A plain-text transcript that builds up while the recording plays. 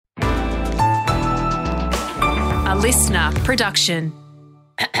A listener production.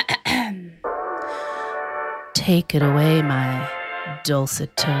 Take it away, my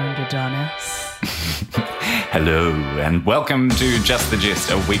dulcet-toned Adonis. Hello, and welcome to Just the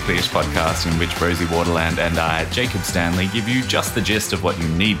Gist, a weekly-ish podcast in which Rosie Waterland and I, Jacob Stanley, give you just the gist of what you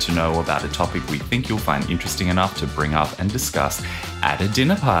need to know about a topic we think you'll find interesting enough to bring up and discuss at a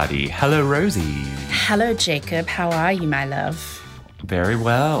dinner party. Hello, Rosie. Hello, Jacob. How are you, my love? Very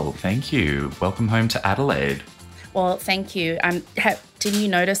well, thank you. Welcome home to Adelaide. Well, thank you. Didn't you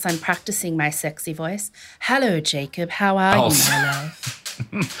notice I'm practicing my sexy voice? Hello, Jacob. How are you, my love?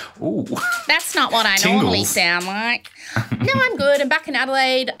 Ooh. That's not what I normally sound like. No, I'm good. I'm back in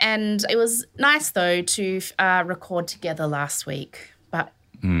Adelaide, and it was nice, though, to record together last week. But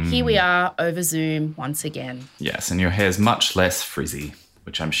here we are over Zoom once again. Yes, and your hair's much less frizzy,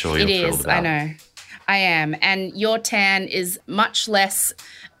 which I'm sure you're thrilled about. I know. I am. And your tan is much less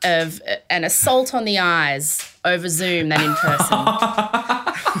of an assault on the eyes over Zoom than in person.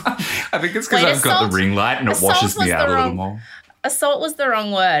 I think it's because I've got the ring light and it washes me out a little more. Assault was the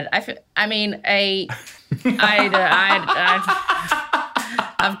wrong word. I've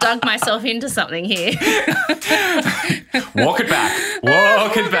dug myself into something here. Walk it back.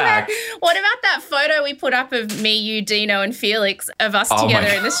 Walk it back. What about that photo we put up of me, you, Dino, and Felix of us together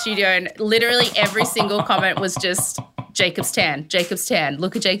in the studio, and literally every single comment was just Jacob's tan, Jacob's tan.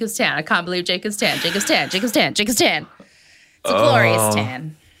 Look at Jacob's tan. I can't believe Jacob's tan, Jacob's tan, Jacob's tan, Jacob's tan. It's a glorious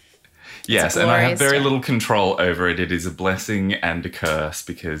tan. Yes, and I have very little control over it. It is a blessing and a curse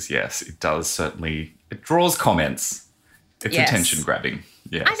because, yes, it does certainly, it draws comments. It's attention grabbing.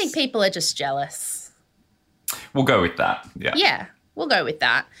 Yes. I think people are just jealous. We'll go with that. Yeah. Yeah, we'll go with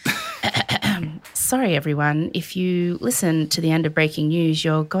that. Sorry, everyone. If you listen to the end of Breaking News,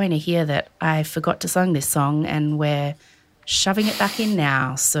 you're going to hear that I forgot to sing this song and we're shoving it back in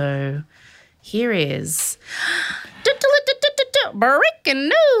now. So here is breaking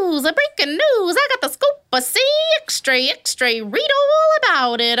news, breaking news. I got the scoop, a see, extra, read all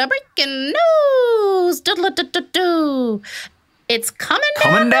about it. A breaking news. It's coming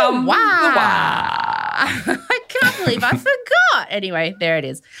down the wire. I can't believe I forgot. Anyway, there it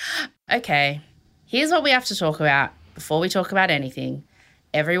is. Okay, here's what we have to talk about before we talk about anything.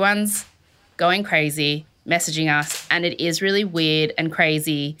 Everyone's going crazy, messaging us, and it is really weird and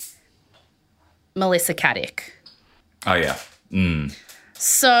crazy. Melissa Caddick. Oh, yeah.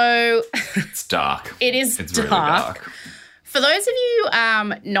 So it's dark. It's dark. Really dark. For those of you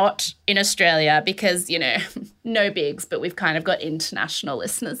not in Australia, because, you know, no bigs, but we've kind of got international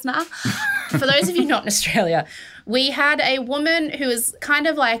listeners now. For those of you not in Australia, we had a woman who is kind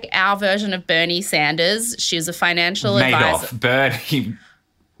of like our version of Bernie Sanders. She was a financial advisor. Bernie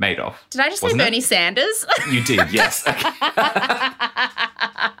Madoff. Did I just say Bernie Sanders? You did, yes.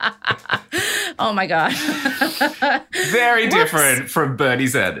 Oh, my God. Very different from Bernie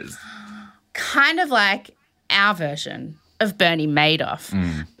Sanders. Kind of like our version of Bernie Madoff.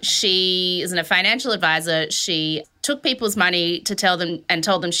 She is a financial advisor. She took people's money to tell them and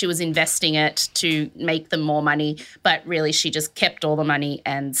told them she was investing it to make them more money, but really she just kept all the money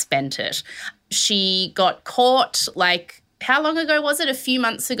and spent it. She got caught, like, how long ago was it? A few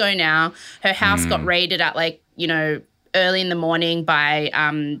months ago now. Her house got raided at, like, you know, early in the morning by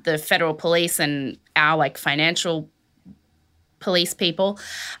the federal police and our, like, financial police people.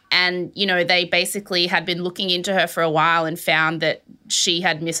 And, you know, they basically had been looking into her for a while and found that she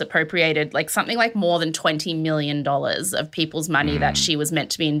had misappropriated like something like more than $20 million of people's money that she was meant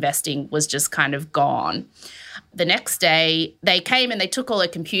to be investing was just kind of gone. The next day, they came and they took all her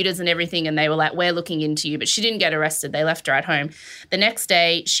computers and everything and they were like, we're looking into you. But she didn't get arrested. They left her at home. The next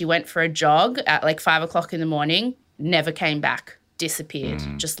day, she went for a jog at like 5 o'clock in the morning, never came back. Disappeared,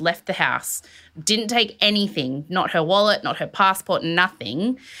 just left the house, didn't take anything, not her wallet, not her passport,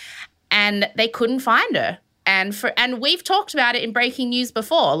 nothing, and they couldn't find her. And we've talked about it in Breaking News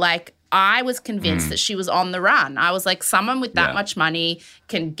before. Like, I was convinced that she was on the run. I was like, someone with that much money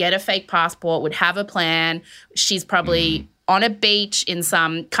can get a fake passport, would have a plan. She's probably on a beach in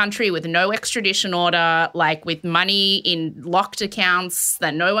some country with no extradition order, like with money in locked accounts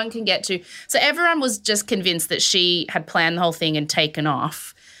that no one can get to. So everyone was just convinced that she had planned the whole thing and taken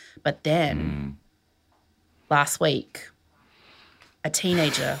off. But then last week, a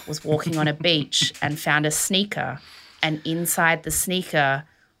teenager was walking on a beach and found a sneaker, and inside the sneaker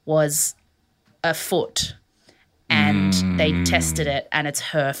was a foot, and they tested it and it's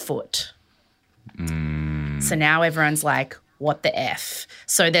her foot. So now everyone's like, what the F?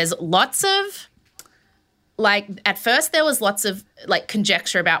 So there's lots of like at first there was lots of like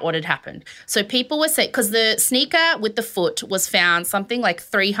conjecture about what had happened. So people were saying, because the sneaker with the foot was found something like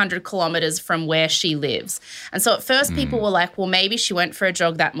 300 kilometers from where she lives. And so at first people were like, well, maybe she went for a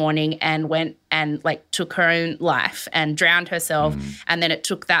jog that morning and went and like took her own life and drowned herself. And then it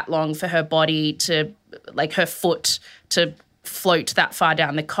took that long for her body to, like her foot to float that far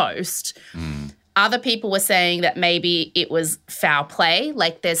down the coast. Other people were saying that maybe it was foul play,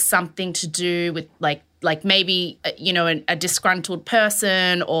 like there's something to do with like maybe, you know, a disgruntled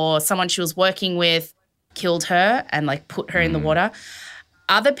person or someone she was working with killed her and like put her in the water.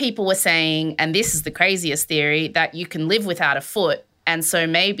 Other people were saying, and this is the craziest theory, that you can live without a foot, and so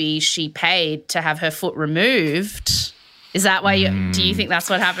maybe she paid to have her foot removed. Is that why do you think that's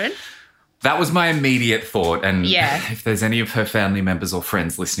what happened? That was my immediate thought. And if there's any of her family members or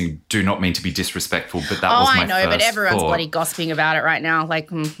friends listening, do not mean to be disrespectful, but that was my first but everyone's thought. bloody gossiping about it right now. Like,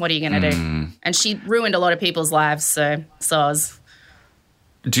 what are you going to do? And she ruined a lot of people's lives, so soz.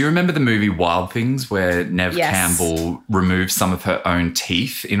 Do you remember the movie Wild Things where Neve Campbell removed some of her own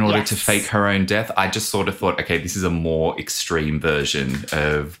teeth in order to fake her own death? I just sort of thought, okay, this is a more extreme version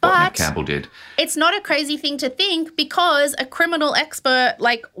of what Neve Campbell did. It's not a crazy thing to think because a criminal expert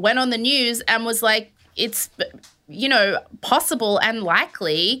like went on the news and was like, it's, you know, possible and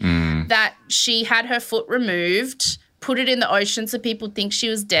likely that she had her foot removed, put it in the ocean so people think she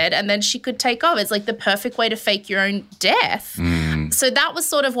was dead, and then she could take off. It's like the perfect way to fake your own death. So that was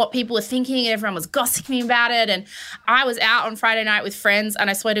sort of what people were thinking, and everyone was gossiping about it. And I was out on Friday night with friends, and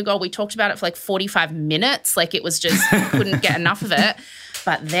I swear to God, we talked about it for like 45 minutes. Like it was just, couldn't get enough of it.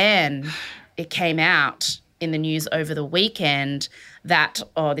 But then it came out in the news over the weekend that,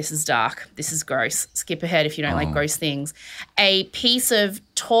 oh, this is dark, this is gross, skip ahead if you don't like gross things, a piece of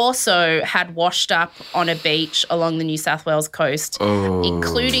torso had washed up on a beach along the New South Wales coast,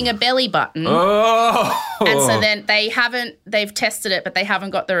 including a belly button. And so then they've tested it, but they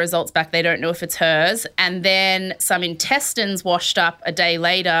haven't got the results back. They don't know if it's hers. And then some intestines washed up a day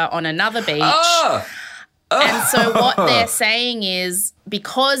later on another beach. And so what they're saying is,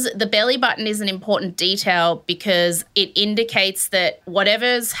 because the belly button is an important detail because it indicates that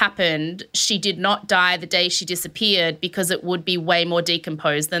whatever's happened, she did not die the day she disappeared, because it would be way more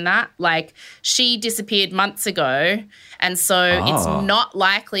decomposed than that. Like, she disappeared months ago, and so it's not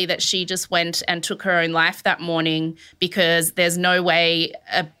likely that she just went and took her own life that morning, because there's no way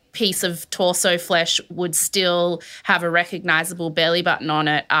a piece of torso flesh would still have a recognizable belly button on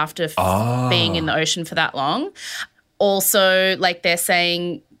it after being in the ocean for that long. Also, like, they're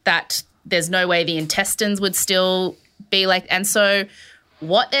saying that there's no way the intestines would still be like, and so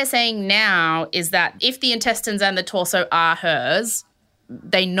what they're saying now is that if the intestines and the torso are hers,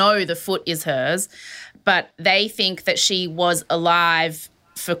 they know the foot is hers, but they think that she was alive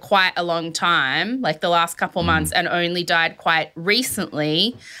for quite a long time, like the last couple months, and only died quite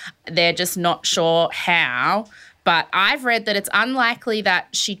recently. They're just not sure how. But I've read that it's unlikely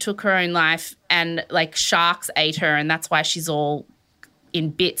that she took her own life and, like, sharks ate her, and that's why she's all in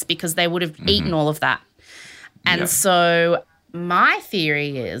bits, because they would have eaten all of that. And so my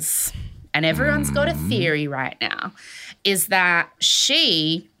theory is, and everyone's got a theory right now, is that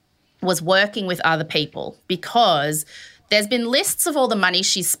she was working with other people, because there's been lists of all the money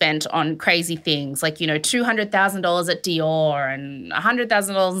she's spent on crazy things, like, you know, $200,000 at Dior and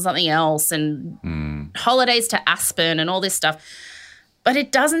 $100,000 on something else, and holidays to Aspen and all this stuff. But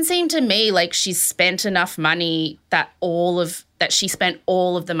it doesn't seem to me like she's spent enough money that she spent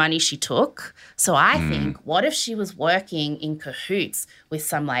all of the money she took. So I think, what if she was working in cahoots with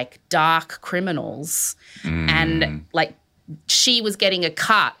some, like, dark criminals, and, like, she was getting a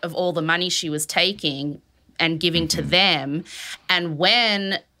cut of all the money she was taking and giving to them, and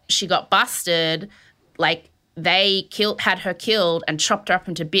when she got busted, like, they had her killed and chopped her up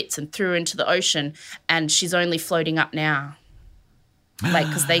into bits and threw her into the ocean, and she's only floating up now. Like,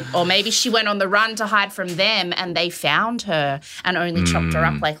 or maybe she went on the run to hide from them, and they found her and only chopped her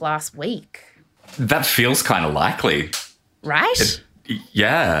up like last week. That feels kind of likely. Right?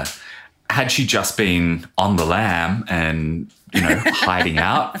 Yeah. Had she just been on the lam and, you know, hiding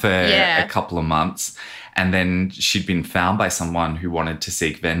out for a couple of months, and then she'd been found by someone who wanted to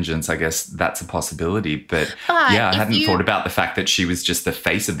seek vengeance, I guess that's a possibility. But I hadn't thought about the fact that she was just the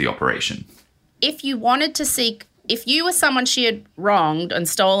face of the operation. If you were someone she had wronged and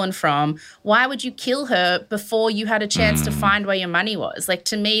stolen from, why would you kill her before you had a chance to find where your money was? Like,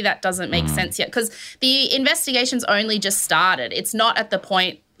 to me, that doesn't make sense yet, because the investigation's only just started. It's not at the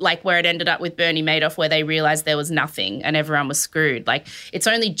point, like where it ended up with Bernie Madoff, where they realised there was nothing and everyone was screwed. Like, it's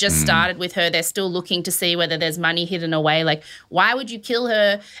only just started with her. They're still looking to see whether there's money hidden away. Like, why would you kill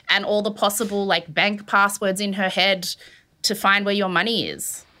her and all the possible, like, bank passwords in her head to find where your money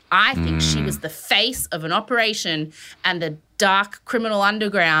is? I think she was the face of an operation, and the dark criminal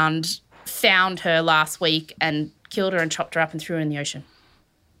underground found her last week and killed her and chopped her up and threw her in the ocean.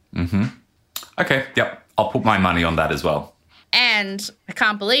 Mm-hmm. Okay, yep. I'll put my money on that as well. And I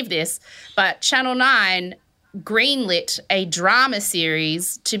can't believe this, but Channel 9 greenlit a drama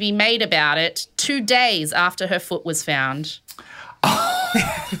series to be made about it 2 days after her foot was found.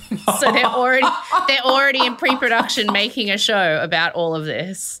 So they're already in pre-production making a show about all of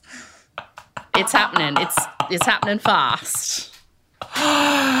this. It's happening. It's happening fast.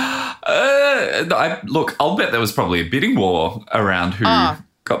 Look, I'll bet there was probably a bidding war around who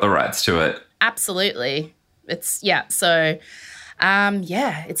got the rights to it. Absolutely. It's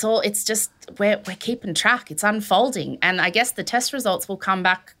just we're keeping track. It's unfolding. And I guess the test results will come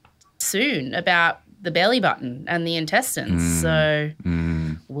back soon about the belly button and the intestines. So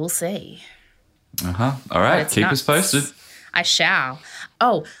we'll see. All right. Keep us posted. I shall.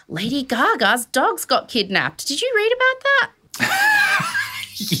 Oh, Lady Gaga's dogs got kidnapped. Did you read about that?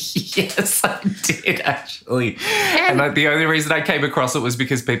 Yes, I did actually. And the only reason I came across it was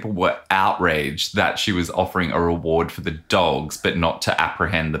because people were outraged that she was offering a reward for the dogs, but not to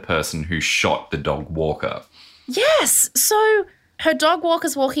apprehend the person who shot the dog walker. Yes. So her dog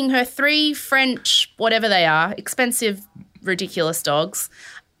walker's walking her 3 French, whatever they are, expensive, ridiculous dogs.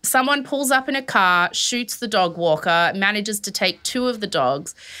 Someone pulls up in a car, shoots the dog walker, manages to take 2 of the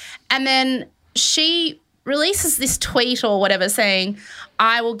dogs, and then she releases this tweet or whatever saying,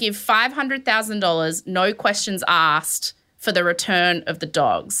 I will give $500,000, no questions asked, for the return of the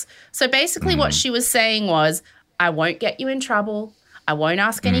dogs. So basically what she was saying was, I won't get you in trouble. I won't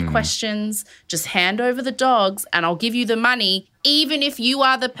ask any questions. Just hand over the dogs and I'll give you the money, even if you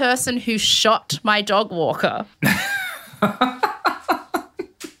are the person who shot my dog walker. I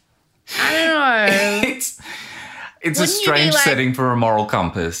don't know. It's a strange setting for a moral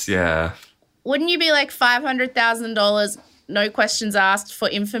compass, yeah. Wouldn't you be like $500,000, no questions asked, for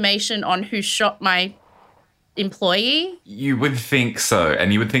information on who shot my employee? You would think so.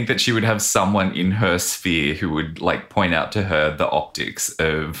 And you would think that she would have someone in her sphere who would like point out to her the optics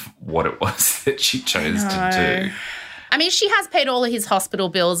of what it was that she chose to do. I mean, she has paid all of his hospital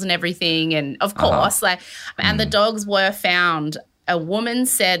bills and everything. And of course, and the dogs were found. A woman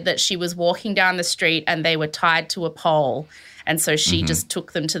said that she was walking down the street and they were tied to a pole. And so she just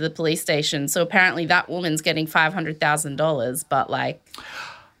took them to the police station. So apparently that woman's getting $500,000, but like...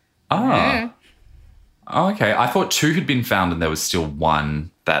 Oh, okay. I thought 2 had been found and there was still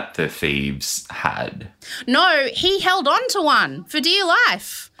 1 that the thieves had. No, he held on to 1 for dear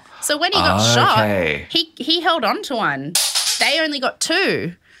life. So when he got shot, he held on to 1. They only got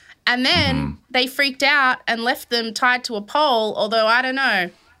 2. And then they freaked out and left them tied to a pole, although I don't know.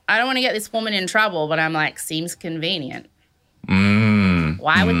 I don't want to get this woman in trouble, but I'm like, seems convenient.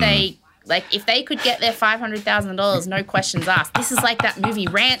 Why would they, like, if they could get their $500,000, no questions asked. This is like that movie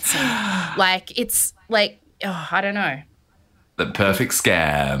Ransom. Like, it's like, I don't know. The perfect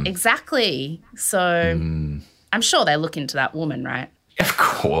scam. Exactly. So I'm sure they look into that woman, right? Of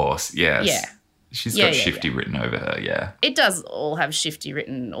course, yes. Yeah. She's got shifty written over her, yeah. It does all have shifty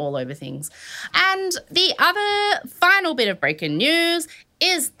written all over things. And the other final bit of breaking news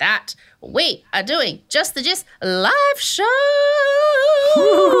is that we are doing Just the Gist live shows.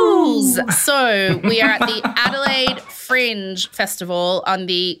 So we are at the Adelaide Fringe Festival on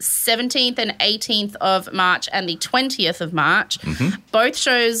the 17th and 18th of March and the 20th of March. Both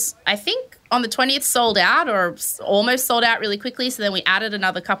shows, I think, on the 20th sold out or almost sold out really quickly. So then we added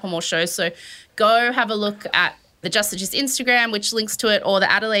another couple more shows. So go have a look at the Just the Gist Instagram, which links to it, or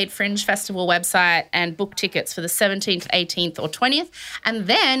the Adelaide Fringe Festival website, and book tickets for the 17th, 18th or 20th. And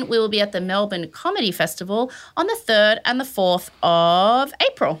then we will be at the Melbourne Comedy Festival on the 3rd and the 4th of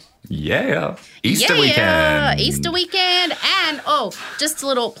April. Yeah. Easter weekend. Easter weekend. And, just a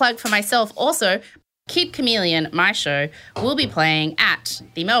little plug for myself also, Kid Chameleon, my show, will be playing at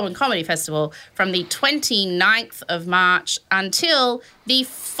the Melbourne Comedy Festival from the 29th of March until the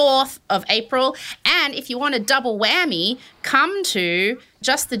 4th of April. And if you want a double whammy, come to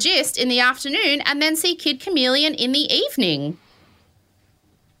Just the Gist in the afternoon and then see Kid Chameleon in the evening.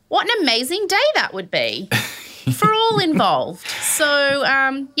 What an amazing day that would be for all involved. So,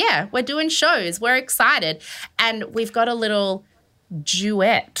 we're doing shows. We're excited. And we've got a little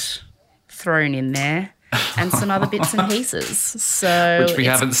duet thrown in there. and some other bits and pieces. So Which we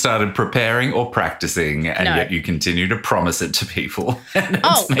haven't started preparing or practicing, and yet you continue to promise it to people.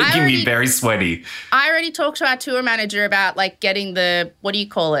 It's making me very sweaty. I already talked to our tour manager about getting the, what do you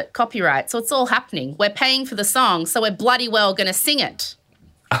call it, copyright. So it's all happening. We're paying for the song, so we're bloody well going to sing it.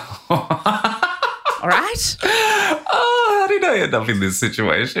 All right? Oh, how did I end up in this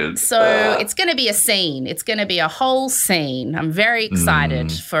situation? So it's going to be a scene. It's going to be a whole scene. I'm very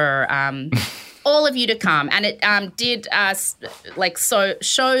excited for all of you to come. And it did,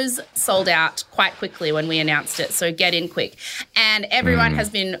 shows sold out quite quickly when we announced it, so get in quick. And everyone has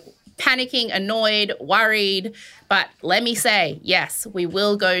been panicking, annoyed, worried. But let me say, yes, we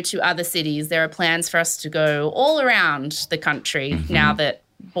will go to other cities. There are plans for us to go all around the country now that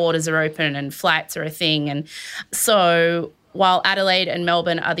borders are open and flights are a thing. And so while Adelaide and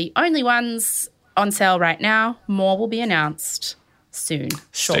Melbourne are the only ones on sale right now, more will be announced soon.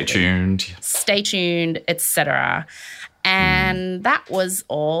 Shortly. Stay tuned, etc. And that was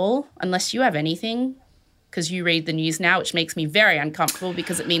all, unless you have anything, because you read the news now, which makes me very uncomfortable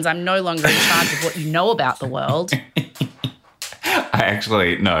because it means I'm no longer in charge of what you know about the world.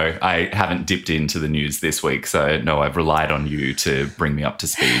 I haven't dipped into the news this week. So, no, I've relied on you to bring me up to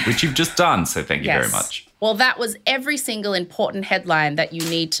speed, which you've just done. So thank you very much. Well, that was every single important headline that you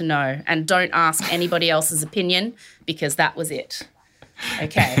need to know. And don't ask anybody else's opinion because that was it.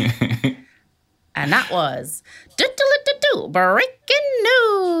 Okay. And that was breaking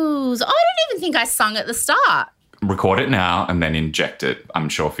news. Oh, I don't even think I sung at the start. Record it now and then inject it. I'm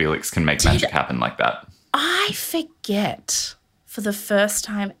sure Felix can make magic happen like that. I forget for the first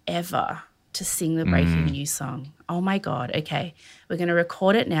time ever to sing the breaking news song. Oh, my God. Okay. We're going to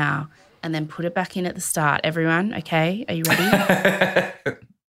record it now and then put it back in at the start. Everyone, okay? Are you ready?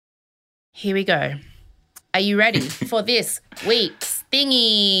 Here we go. Are you ready for this week's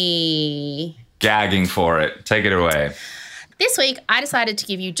thingy? Gagging for it. Take it away. This week, I decided to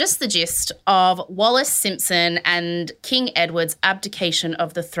give you just the gist of Wallis, Simpson and King Edward's abdication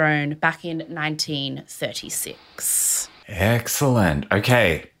of the throne back in 1936. Excellent.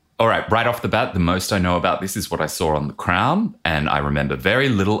 Okay. All right. Right off the bat, the most I know about this is what I saw on The Crown, and I remember very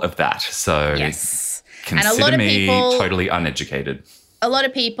little of that. So yes. Consider me totally uneducated. A lot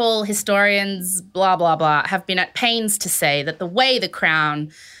of people, historians, blah, blah, blah, have been at pains to say that the way The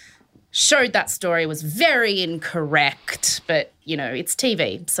Crown showed that story was very incorrect, but, it's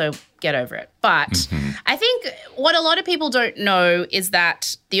TV, so get over it. But I think what a lot of people don't know is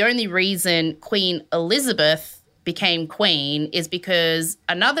that the only reason Queen Elizabeth became queen is because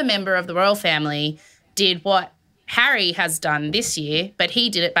another member of the royal family did what Harry has done this year, but he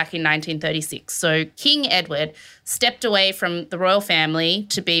did it back in 1936. So King Edward stepped away from the royal family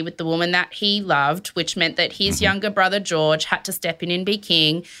to be with the woman that he loved, which meant that his younger brother George had to step in and be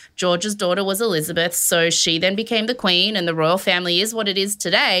king. George's daughter was Elizabeth, so she then became the queen, and the royal family is what it is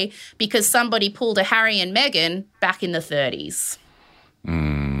today because somebody pulled a Harry and Meghan back in the 30s.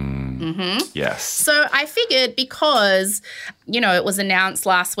 Yes. So I figured because, it was announced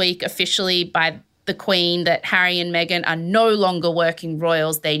last week officially by the Queen that Harry and Meghan are no longer working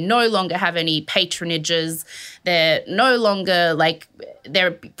royals. They no longer have any patronages. They're no longer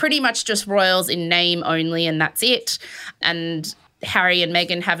they're pretty much just royals in name only, and that's it. And Harry and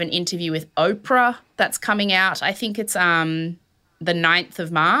Meghan have an interview with Oprah that's coming out. I think it's the 9th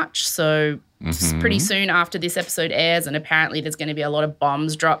of March, so pretty soon after this episode airs, and apparently there's going to be a lot of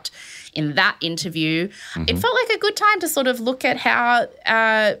bombs dropped in that interview. It felt like a good time to sort of look at how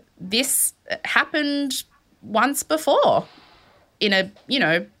this happened once before in a,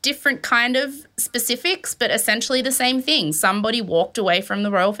 different kind of specifics, but essentially the same thing. Somebody walked away from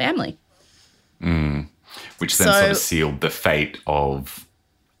the royal family. Which then sort of sealed the fate of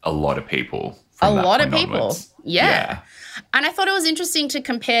a lot of people. A lot of people. Onwards. Yeah. And I thought it was interesting to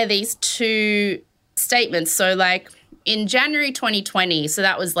compare these two statements. So in January 2020, so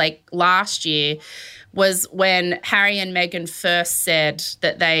that was last year, was when Harry and Meghan first said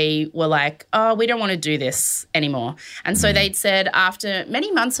that they were oh, we don't want to do this anymore. And so they'd said, after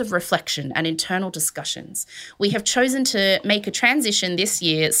many months of reflection and internal discussions, we have chosen to make a transition this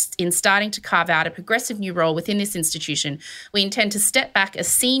year in starting to carve out a progressive new role within this institution. We intend to step back as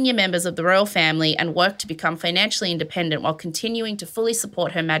senior members of the royal family and work to become financially independent while continuing to fully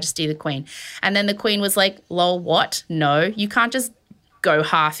support Her Majesty the Queen. And then the Queen was like, lol, what? No, you can't just go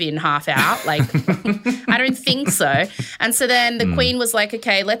half in, half out. I don't think so. And so then the Queen was like,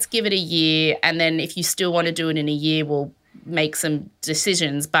 okay, let's give it a year. And then if you still want to do it in a year, we'll make some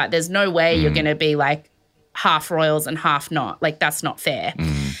decisions. But there's no way you're going to be half royals and half not. That's not fair.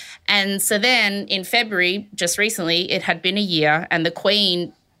 And so then in February, just recently, it had been a year, and the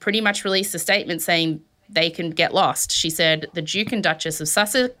Queen pretty much released a statement saying they can get lost. She said, the Duke and Duchess of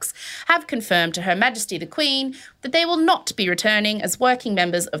Sussex have confirmed to Her Majesty the Queen that they will not be returning as working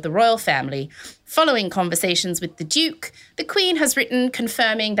members of the royal family. Following conversations with the Duke, the Queen has written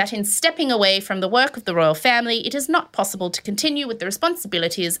confirming that in stepping away from the work of the royal family, it is not possible to continue with the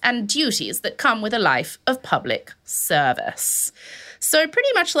responsibilities and duties that come with a life of public service. So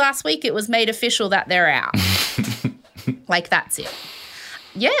pretty much last week it was made official that they're out. Like, that's it.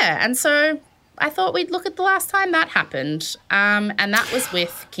 Yeah, and so I thought we'd look at the last time that happened, and that was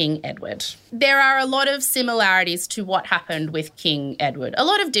with King Edward. There are a lot of similarities to what happened with King Edward. A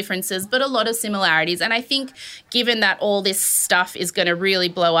lot of differences, but a lot of similarities. And I think given that all this stuff is going to really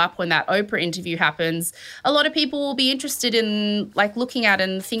blow up when that Oprah interview happens, a lot of people will be interested in, like, looking at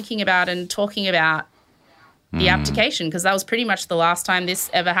and thinking about and talking about the abdication, because that was pretty much the last time this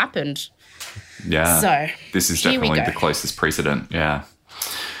ever happened. Yeah. So this is definitely the closest precedent. Yeah.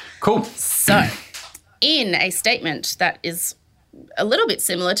 Cool. So, in a statement that is a little bit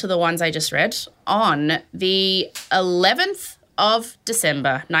similar to the ones I just read, on the 11th of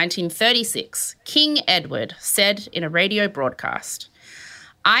December, 1936, King Edward said in a radio broadcast,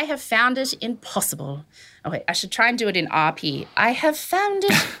 "I have found it impossible." Oh, wait, I should try and do it in RP. I have found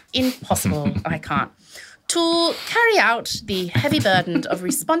it impossible. I can't. To carry out the heavy burden of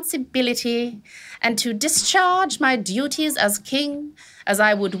responsibility and to discharge my duties as king as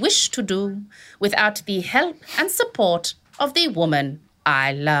I would wish to do without the help and support of the woman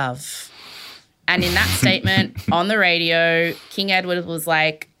I love. And in that statement on the radio, King Edward was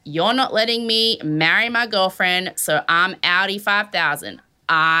like, you're not letting me marry my girlfriend, so I'm outie 5,000.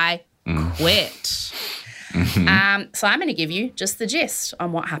 I quit. So I'm going to give you just the gist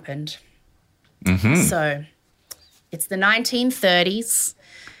on what happened. So it's the 1930s.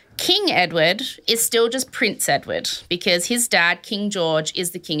 King Edward is still just Prince Edward because his dad, King George, is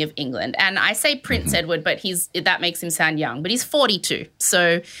the King of England. And I say Prince Edward, but that makes him sound young. But he's 42.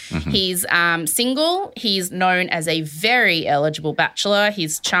 So he's single. He's known as a very eligible bachelor.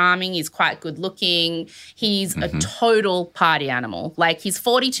 He's charming. He's quite good looking. He's a total party animal. Like, he's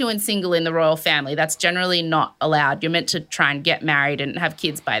 42 and single in the royal family. That's generally not allowed. You're meant to try and get married and have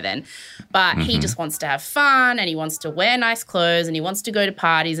kids by then. But he just wants to have fun, and he wants to wear nice clothes, and he wants to go to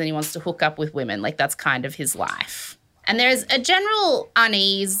parties, and he wants to hook up with women. Like, that's kind of his life. And there's a general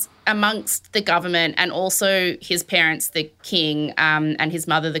unease amongst the government and also his parents, the king, and his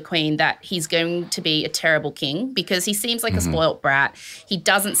mother, the queen, that he's going to be a terrible king because he seems like a spoilt brat. He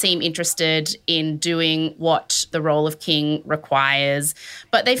doesn't seem interested in doing what the role of king requires.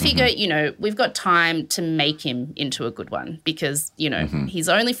 But they figure, you know, we've got time to make him into a good one because, you know, he's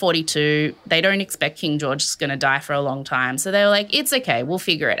only 42. They don't expect King George is going to die for a long time. So they were like, it's okay, we'll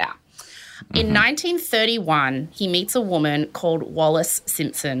figure it out. In 1931, he meets a woman called Wallis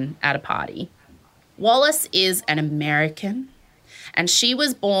Simpson at a party. Wallis is an American, and she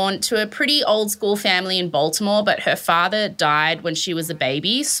was born to a pretty old-school family in Baltimore, but her father died when she was a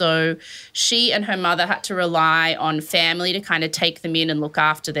baby, so she and her mother had to rely on family to kind of take them in and look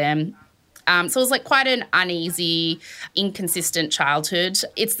after them. So it was like quite an uneasy, inconsistent childhood.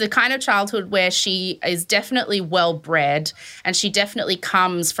 It's the kind of childhood where she is definitely well-bred and she definitely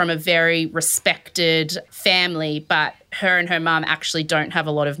comes from a very respected family, but her and her mum actually don't have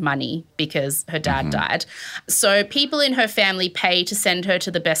a lot of money because her dad died. So people in her family pay to send her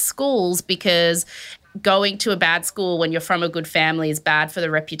to the best schools because going to a bad school when you're from a good family is bad for the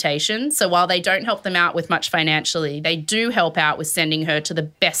reputation. So while they don't help them out with much financially, they do help out with sending her to the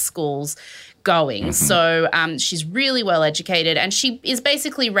best schools going. So she's really well educated, and she is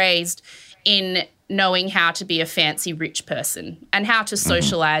basically raised in knowing how to be a fancy rich person and how to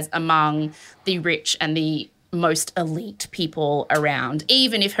socialize among the rich and the most elite people around,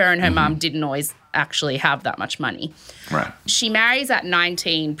 even if her and her mum didn't always actually have that much money. Right. She marries at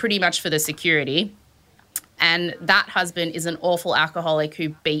 19 pretty much for the security. And that husband is an awful alcoholic who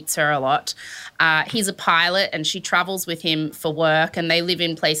beats her a lot. He's a pilot and she travels with him for work, and they live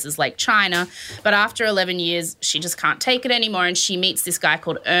in places like China. But after 11 years, she just can't take it anymore, and she meets this guy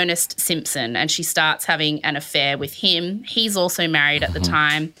called Ernest Simpson, and she starts having an affair with him. He's also married at the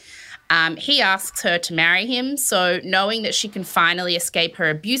time. He asks her to marry him, so knowing that she can finally escape her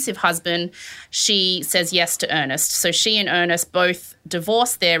abusive husband, she says yes to Ernest. So she and Ernest both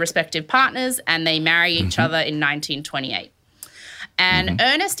divorce their respective partners and they marry each other in 1928. And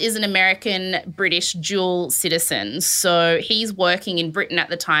Ernest is an American-British dual citizen, so he's working in Britain at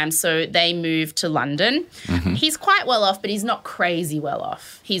the time, so they move to London. He's quite well off, but he's not crazy well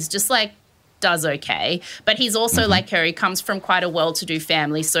off. He's just like does okay. But he's also like her. He comes from quite a well-to-do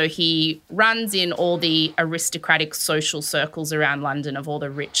family, so he runs in all the aristocratic social circles around London of all the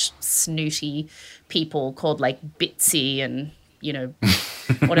rich, snooty people called like Bitsy and, you know,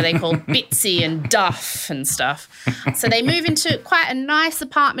 what are they called? Bitsy and Duff and stuff. So they move into quite a nice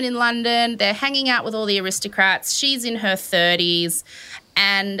apartment in London. They're hanging out with all the aristocrats. She's in her 30s.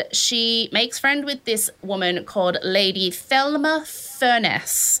 And she makes friend with this woman called Lady Thelma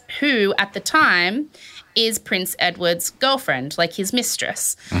Furness, who at the time is Prince Edward's girlfriend, like his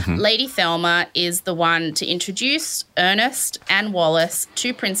mistress. Lady Thelma is the one to introduce Ernest and Wallis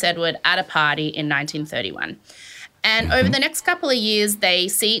to Prince Edward at a party in 1931. And over the next couple of years, they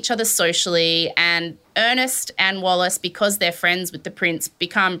see each other socially, and Ernest and Wallis, because they're friends with the prince,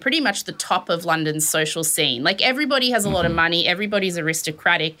 become pretty much the top of London's social scene. Like, everybody has a lot of money, everybody's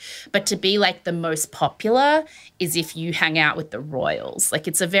aristocratic, but to be, like, the most popular is if you hang out with the royals. Like,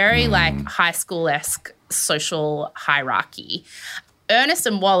 it's a very, like, high school-esque social hierarchy. Ernest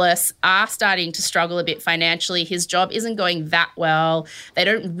and Wallis are starting to struggle a bit financially. His job isn't going that well. They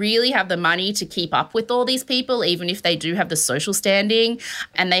don't really have the money to keep up with all these people, even if they do have the social standing.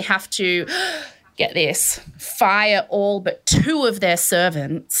 And they have to, get this, fire all but 2 of their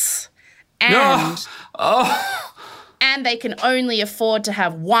servants. And, and they can only afford to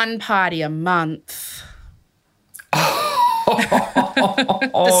have 1 party a month. The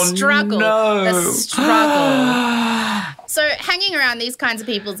struggle. No. The struggle. So hanging around these kinds of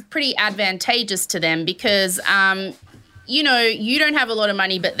people is pretty advantageous to them because, you know, you don't have a lot of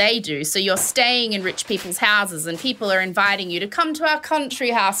money, but they do. So you're staying in rich people's houses and people are inviting you to come to our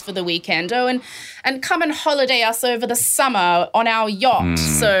country house for the weekend, and come and holiday us over the summer on our yacht.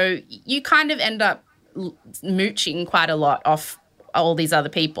 So you kind of end up mooching quite a lot off all these other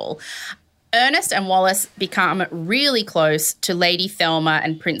people. Ernest and Wallis become really close to Lady Thelma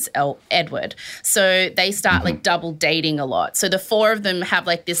and Prince Edward. So they start like double dating a lot. So the 4 of them have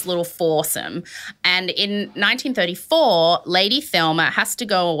like this little foursome. And in 1934, Lady Thelma has to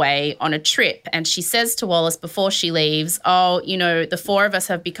go away on a trip. And she says to Wallis before she leaves, oh, you know, the 4 of us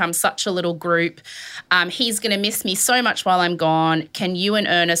have become such a little group. He's going to miss me so much while I'm gone. Can you and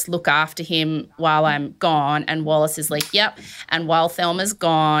Ernest look after him while I'm gone? And Wallis is like, yep. And while Thelma's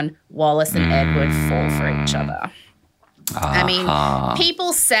gone, Wallis and Edward fall for each other. I mean,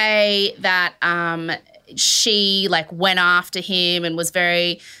 people say that she like went after him and was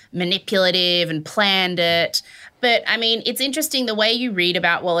very manipulative and planned it. But I mean, it's interesting the way you read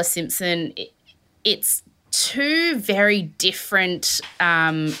about Wallis Simpson. It's 2 very different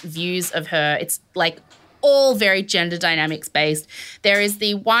views of her. It's like all very gender dynamics based. There is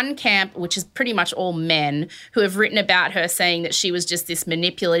the one camp, which is pretty much all men, who have written about her saying that she was just this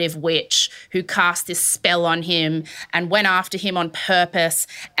manipulative witch who cast this spell on him and went after him on purpose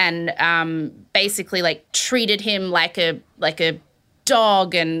and basically like treated him like a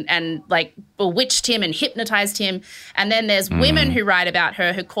dog and like bewitched him and hypnotized him. And then there's women who write about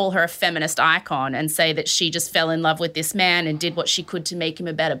her who call her a feminist icon and say that she just fell in love with this man and did what she could to make him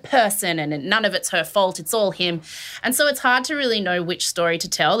a better person, and none of it's her fault, it's all him. And so it's hard to really know which story to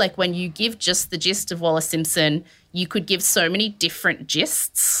tell. Like, when you give just the gist of Wallis Simpson, you could give so many different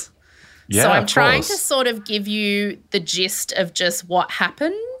gists. Yeah, so I'm trying to sort of give you the gist of just what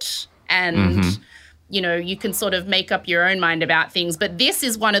happened, and you know, you can sort of make up your own mind about things. But this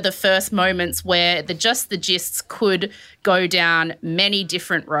is one of the first moments where the gists could go down many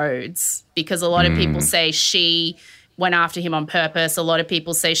different roads, because a lot of people say she went after him on purpose. A lot of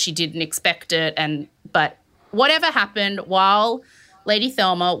people say she didn't expect it. But whatever happened, while Lady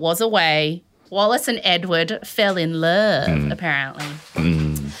Thelma was away, Wallis and Edward fell in love, apparently.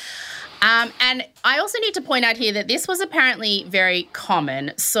 And I also need to point out here that this was apparently very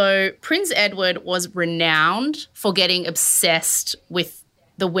common. So Prince Edward was renowned for getting obsessed with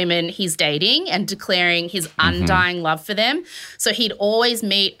the women he's dating and declaring his undying love for them. So he'd always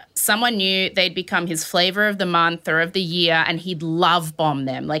meet someone new, they'd become his flavour of the month or of the year, and he'd love bomb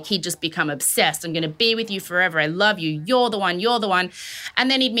them. Like, he'd just become obsessed. I'm going to be with you forever. I love you. You're the one. You're the one. And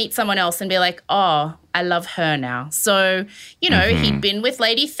then he'd meet someone else and be like, oh, I love her now. So, you know, he'd been with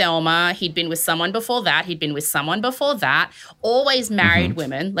Lady Thelma. He'd been with someone before that. He'd been with someone before that. Always married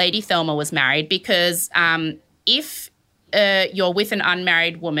women. Lady Thelma was married because if you're with an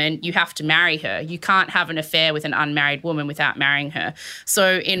unmarried woman, you have to marry her. You can't have an affair with an unmarried woman without marrying her.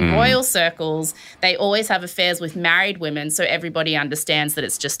 So in royal circles, they always have affairs with married women, so everybody understands that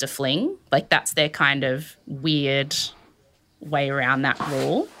it's just a fling. Like, that's their kind of weird way around that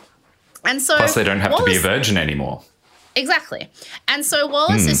rule. And so plus they don't have to be a virgin anymore. Exactly. And so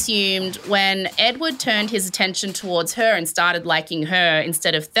Wallis assumed when Edward turned his attention towards her and started liking her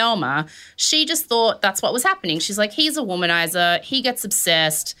instead of Thelma, she just thought that's what was happening. She's like, he's a womanizer. He gets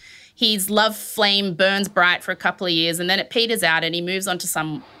obsessed. His love flame burns bright for a couple of years and then it peters out and he moves on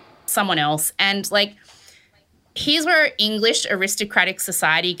to someone else. And, like, here's where English aristocratic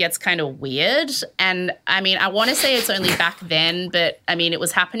society gets kind of weird. And, I mean, I want to say it's only back then, but, I mean, it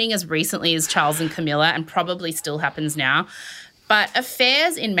was happening as recently as Charles and Camilla and probably still happens now. But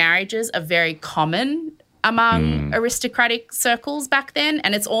affairs in marriages are very common among aristocratic circles back then,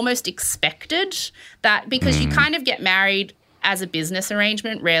 and it's almost expected that because you kind of get married as a business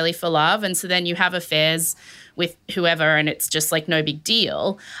arrangement, rarely for love, and so then you have affairs with whoever and it's just like no big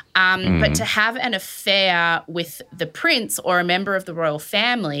deal. But to have an affair with the prince or a member of the royal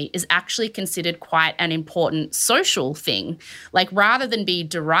family is actually considered quite an important social thing. Like, rather than be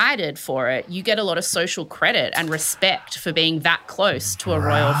derided for it, you get a lot of social credit and respect for being that close to a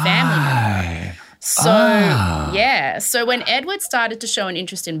royal family member. So when Edward started to show an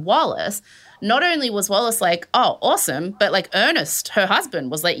interest in Wallis, not only was Wallis like, oh, awesome, but, like, Ernest, her husband,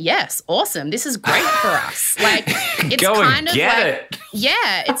 was like, yes, awesome, this is great for us. Like, it's kind of like,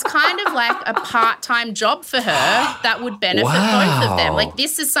 it's kind of like a part-time job for her that would benefit both of them. Like,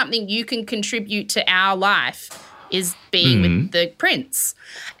 this is something you can contribute to our life, is being with the prince.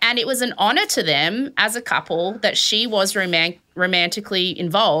 And it was an honour to them as a couple that she was romantically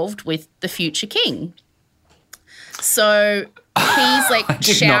involved with the future king. So he's like I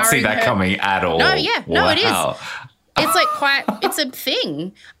did not see that coming at all. No, yeah. No, it is. It's like it's a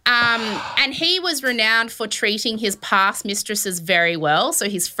thing. And he was renowned for treating his past mistresses very well. So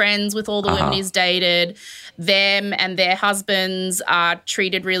he's friends with all the women he's dated. Them and their husbands are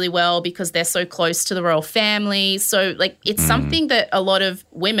treated really well because they're so close to the royal family. So, like, it's something that a lot of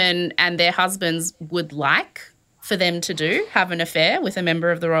women and their husbands would like for them to do, have an affair with a member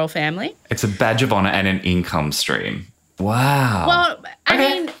of the royal family. It's a badge of honour and an income stream. Wow. Well, I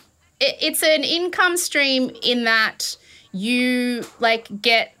mean, it's an income stream in that you, like,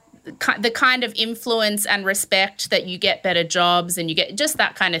 get the kind of influence and respect that you get better jobs and you get just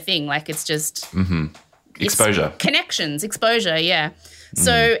that kind of thing. Like, it's just exposure. Connections, exposure, yeah.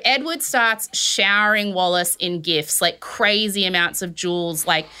 So Edward starts showering Wallis in gifts, like crazy amounts of jewels.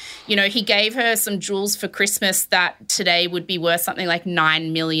 Like, you know, he gave her some jewels for Christmas that today would be worth something like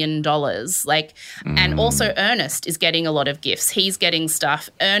 $9 million. Like, and also Ernest is getting a lot of gifts. He's getting stuff.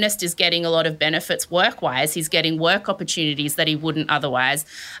 Ernest is getting a lot of benefits work-wise. He's getting work opportunities that he wouldn't otherwise.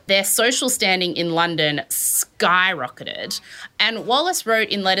 Their social standing in London skyrocketed. And Wallis wrote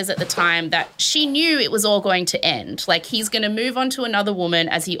in letters at the time that she knew it was all going to end. Like, he's going to move on to another woman,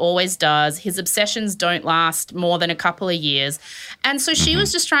 as he always does. His obsessions don't last more than a couple of years. And so she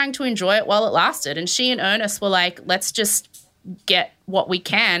was just trying to enjoy it while it lasted. And she and Ernest were like, let's just get what we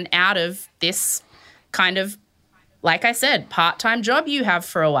can out of this kind of, like I said, part-time job you have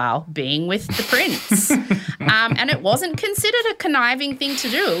for a while, being with the prince. And it wasn't considered a conniving thing to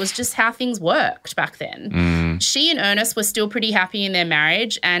do. It was just how things worked back then. She and Ernest were still pretty happy in their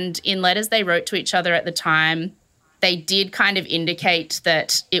marriage, and in letters they wrote to each other at the time, they did kind of indicate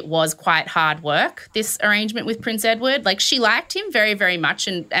that it was quite hard work, this arrangement with Prince Edward. Like, she liked him very, very much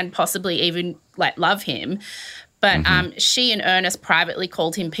and possibly even, like, love him. But she and Ernest privately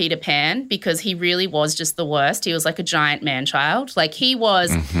called him Peter Pan because he really was just the worst. He was like a giant man-child. Like, he was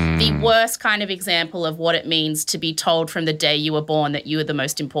the worst kind of example of what it means to be told from the day you were born that you were the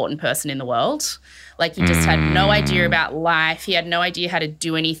most important person in the world. Like, he just had no idea about life. He had no idea how to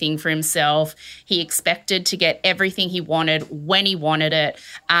do anything for himself. He expected to get everything he wanted when he wanted it.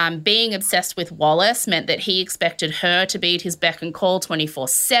 Being obsessed with Wallis meant that he expected her to be at his beck and call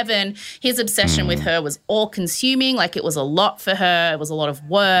 24/7. His obsession with her was all-consuming. Like, it was a lot for her. It was a lot of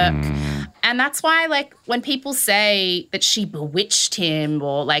work. And that's why, like, when people say that she bewitched him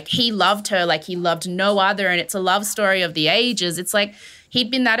or, like, he loved her like he loved no other and it's a love story of the ages, it's like he'd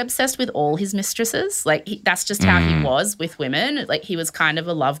been that obsessed with all his mistresses. Like, that's just how he was with women. Like, he was kind of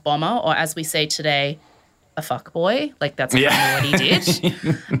a love bomber, or as we say today, a fuck boy. Like, that's kind of what he did.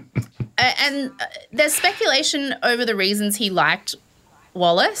 And there's speculation over the reasons he liked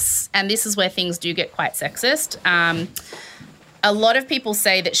Wallis, and this is where things do get quite sexist. A lot of people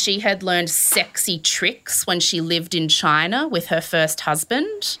say that she had learned sexy tricks when she lived in China with her first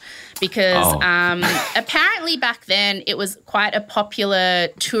husband because apparently back then it was quite a popular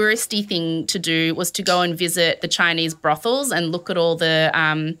touristy thing to do, was to go and visit the Chinese brothels and look at all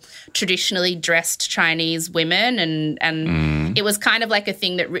the traditionally dressed Chinese women and it was kind of like a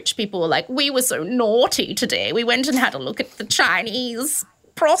thing that rich people were like, we were so naughty today. We went and had a look at the Chinese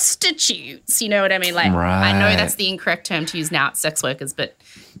prostitutes. You know what I mean? Like, I know that's the incorrect term to use now. It's sex workers, but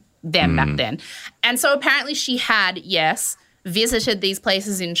them back then. And so apparently she had, yes, visited these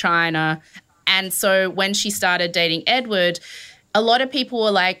places in China. And so when she started dating Edward, a lot of people were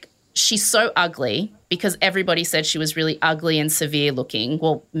like, she's so ugly, because everybody said she was really ugly and severe looking.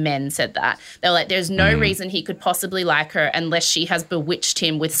 Well, men said that. They were like, there's no reason he could possibly like her unless she has bewitched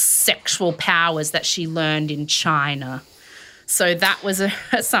him with sexual powers that she learned in China. So that was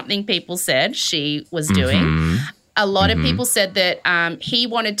something people said she was doing. A lot of people said that he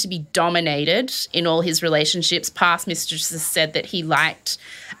wanted to be dominated in all his relationships. Past mistresses said that he liked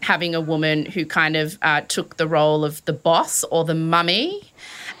having a woman who kind of took the role of the boss or the mummy.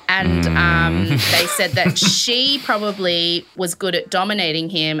 And they said that she probably was good at dominating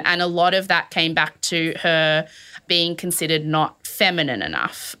him, and a lot of that came back to her being considered not feminine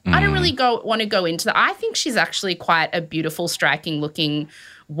enough. I don't really want to go into that. I think she's actually quite a beautiful, striking-looking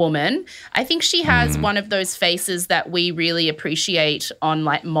woman. I think she has one of those faces that we really appreciate on,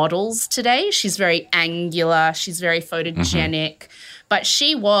 like, models today. She's very angular. She's very photogenic. But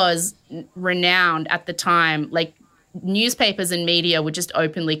she was renowned at the time, like, newspapers and media would just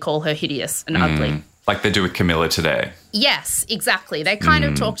openly call her hideous and ugly. Like they do with Camilla today. Yes, exactly. They kind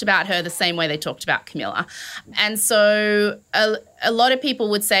of talked about her the same way they talked about Camilla. And so a lot of people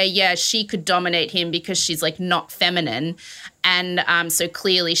would say, yeah, she could dominate him because she's, like, not feminine. And so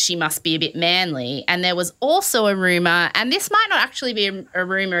clearly she must be a bit manly. And there was also a rumour, and this might not actually be a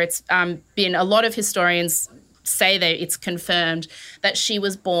rumour, it's been a lot of historians say that it's confirmed that she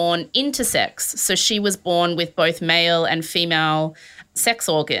was born intersex. So she was born with both male and female sex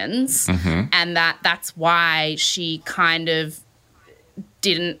organs, and that's why she kind of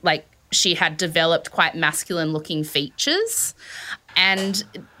didn't, like, she had developed quite masculine-looking features. And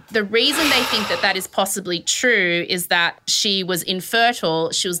the reason they think that that is possibly true is that she was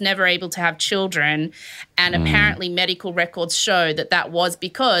infertile, she was never able to have children, and apparently medical records show that that was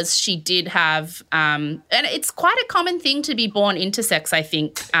because she did have and it's quite a common thing to be born intersex, I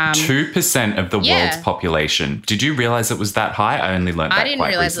think. 2% of the world's population. Did you realise it was that high? I only learned that quite recently. I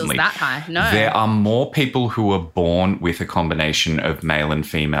didn't realise it was that high, no. There are more people who are born with a combination of male and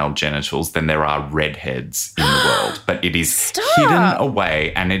female genitals than there are redheads in the world. But it is hidden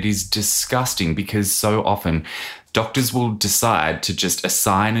away, and it is disgusting because so often doctors will decide to just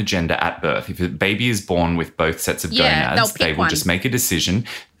assign a gender at birth. If a baby is born with both sets of gonads, they will just make a decision,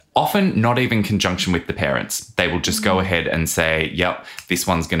 often not even in conjunction with the parents. They will just go ahead and say, yep, this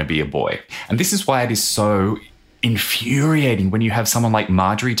one's going to be a boy. And this is why it is so infuriating when you have someone like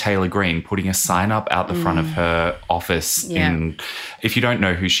Marjorie Taylor Greene putting a sign up out the front of her office in, if you don't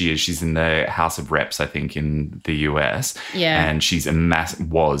know who she is, she's in the House of Reps, I think, in the US. Yeah. And she's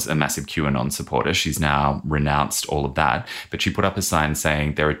was a massive QAnon supporter. She's now renounced all of that. But she put up a sign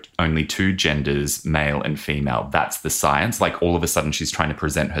saying there are only two genders, male and female. That's the science. Like, all of a sudden she's trying to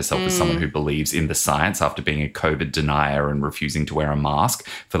present herself as someone who believes in the science after being a COVID denier and refusing to wear a mask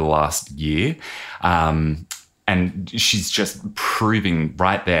for the last year. And she's just proving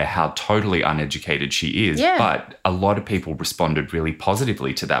right there how totally uneducated she is. Yeah. But a lot of people responded really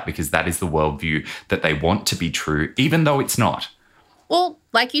positively to that because that is the worldview that they want to be true, even though it's not. Well,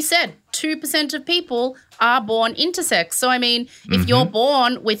 like you said, 2% of people are born intersex. So, I mean, if you're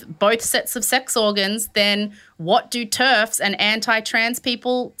born with both sets of sex organs, then what do TERFs and anti-trans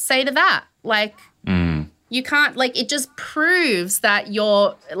people say to that? Like, you can't, like, it just proves that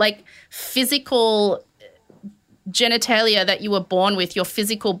your, like, physical genitalia that you were born with, your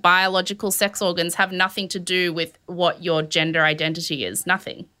physical biological sex organs have nothing to do with what your gender identity is.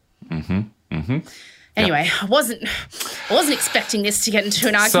 Nothing. Anyway, I wasn't expecting this to get into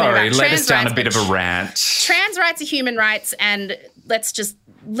an argument about trans rights. Sorry, let us down a bit of a rant. Trans rights are human rights, and let's just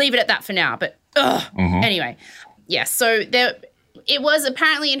leave it at that for now. But anyway, so it was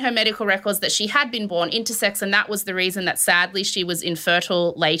apparently in her medical records that she had been born intersex, and that was the reason that sadly she was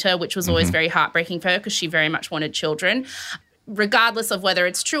infertile later, which was always very heartbreaking for her because she very much wanted children. Regardless of whether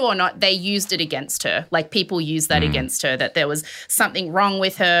it's true or not, they used it against her. Like, people used that against her, that there was something wrong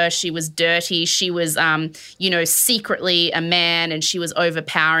with her. She was dirty. She was, secretly a man, and she was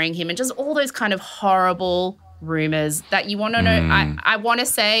overpowering him, and just all those kind of horrible rumours that you want to know. I want to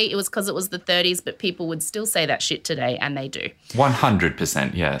say it was because it was the 30s, but people would still say that shit today, and they do.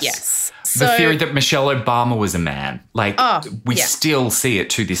 100%, yes. Yes. So, the theory that Michelle Obama was a man. Like, we still see it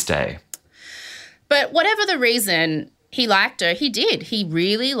to this day. But whatever the reason, he liked her. He did. He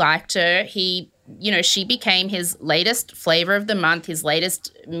really liked her. She became his latest flavour of the month, his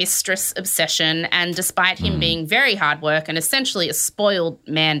latest mistress obsession. And despite him being very hard work and essentially a spoiled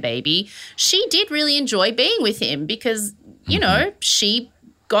man baby, she did really enjoy being with him because, she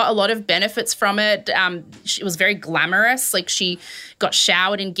got a lot of benefits from it. It was very glamorous. Like, she got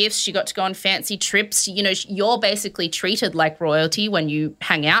showered in gifts. She got to go on fancy trips. You know, you're basically treated like royalty when you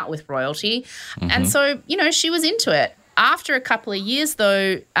hang out with royalty. And so, you know, she was into it. After a couple of years,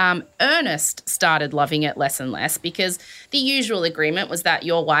 though, Ernest started loving it less and less, because the usual agreement was that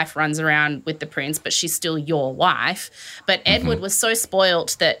your wife runs around with the prince, but she's still your wife. But Edward was so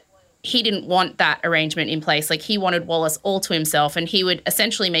spoilt that he didn't want that arrangement in place. Like, he wanted Wallis all to himself, and he would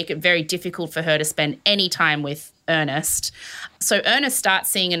essentially make it very difficult for her to spend any time with Ernest. So Ernest starts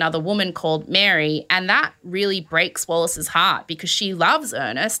seeing another woman called Mary, and that really breaks Wallis's heart, because she loves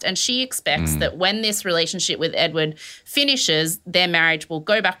Ernest and she expects that when this relationship with Edward finishes, their marriage will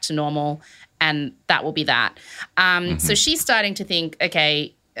go back to normal, and that will be that. So she's starting to think,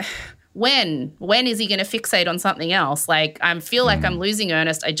 okay, when is he going to fixate on something else? Like, I feel like I'm losing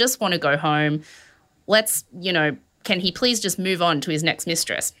Ernest. I just want to go home. Let's, you know, can he please just move on to his next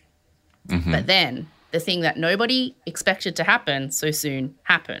mistress? But then the thing that nobody expected to happen so soon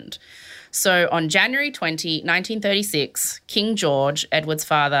happened. So on January 20, 1936, King George, Edward's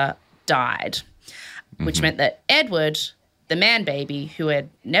father, died, which meant that Edward, the man baby who had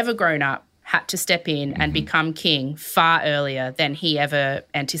never grown up, had to step in and become king far earlier than he ever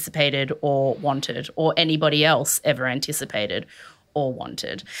anticipated or wanted, or anybody else ever anticipated or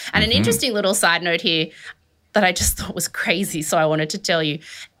wanted. And an interesting little side note here that I just thought was crazy, so I wanted to tell you.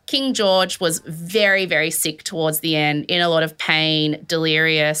 King George was very, very sick towards the end, in a lot of pain,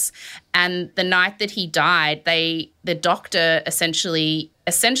 delirious. And the night that he died, the doctor essentially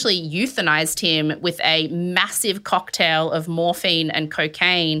euthanized him with a massive cocktail of morphine and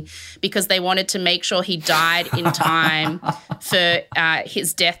cocaine, because they wanted to make sure he died in time for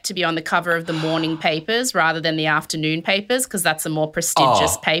his death to be on the cover of the morning papers rather than the afternoon papers, because that's a more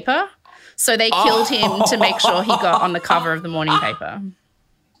prestigious paper. So they killed him to make sure he got on the cover of the morning paper.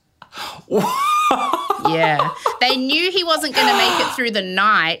 Yeah. They knew he wasn't going to make it through the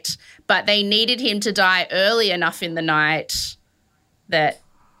night, but they needed him to die early enough in the night that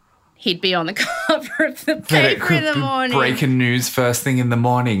he'd be on the cover of the paper in the morning. Breaking news first thing in the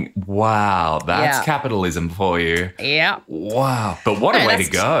morning. Wow, that's capitalism for you. Yeah. Wow. But what a way to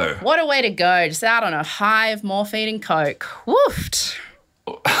go. What a way to go. Just out on a high of morphine and coke. Woofed.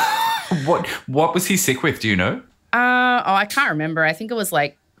 What was he sick with, do you know? I can't remember. I think it was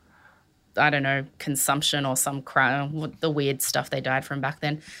like, I don't know, consumption or some crime, the weird stuff they died from back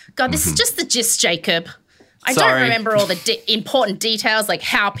then. God, this is just the gist, Jacob. I don't remember all the important details, like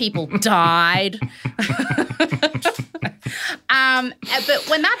how people died. But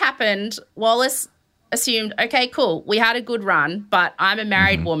when that happened, Wallis assumed, okay, cool, we had a good run, but I'm a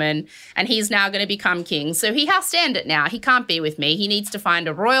married woman and he's now going to become king. So he has to end it now. He can't be with me. He needs to find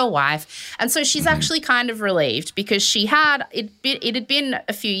a royal wife. And so she's actually kind of relieved, because she had, it had been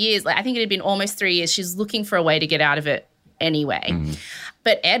a few years, like I think it had been almost 3 years. She's looking for a way to get out of it anyway.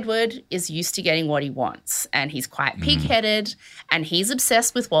 But Edward is used to getting what he wants, and he's quite pig-headed, and he's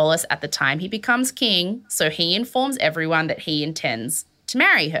obsessed with Wallis at the time he becomes king. So he informs everyone that he intends to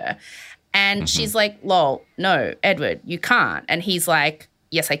marry her. And she's like, lol, no, Edward, you can't. And he's like,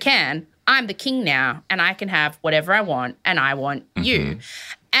 yes, I can. I'm the king now, and I can have whatever I want, and I want you.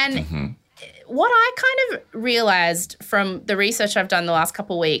 And what I kind of realized from the research I've done the last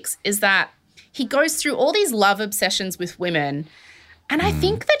couple of weeks is that he goes through all these love obsessions with women, and I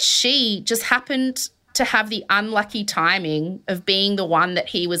think that she just happened to have the unlucky timing of being the one that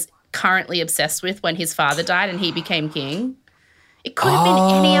he was currently obsessed with when his father died and he became king. It could have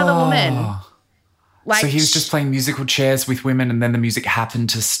been any other woman. So he was just playing musical chairs with women, and then the music happened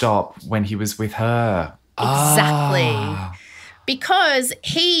to stop when he was with her. Exactly. Because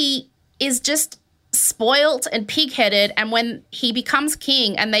he is just spoilt and pig-headed, and when he becomes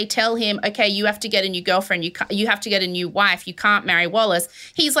king and they tell him, okay, you have to get a new girlfriend, you have to get a new wife, you can't marry Wallis,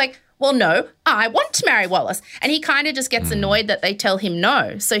 he's like, well, no, I want to marry Wallis. And he kind of just gets annoyed that they tell him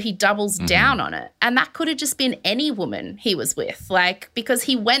no, so he doubles down on it. And that could have just been any woman he was with, like, because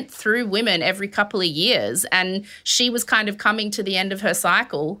he went through women every couple of years, and she was kind of coming to the end of her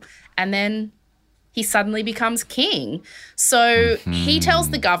cycle, and then he suddenly becomes king. So he tells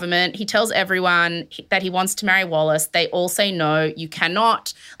the government, he tells everyone that he wants to marry Wallis. They all say no, you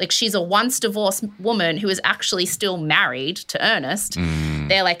cannot. Like, she's a once divorced woman who is actually still married to Ernest.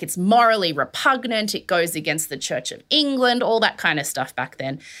 They're like, it's morally repugnant, it goes against the Church of England, all that kind of stuff back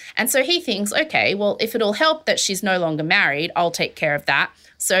then. And so he thinks, okay, well, if it'll help that she's no longer married, I'll take care of that.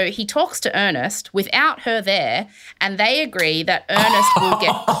 So he talks to Ernest without her there, and they agree that Ernest will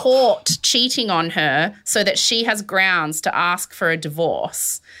get caught cheating on her so that she has grounds to ask for a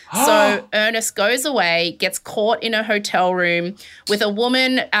divorce. So Ernest goes away, gets caught in a hotel room with a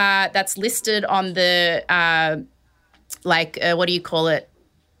woman that's listed on the, what do you call it?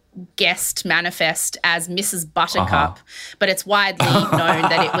 Guest manifest as Mrs. Buttercup, but it's widely known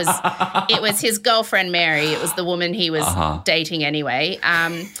that it was his girlfriend Mary. It was the woman he was dating anyway.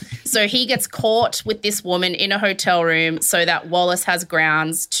 So he gets caught with this woman in a hotel room so that Wallis has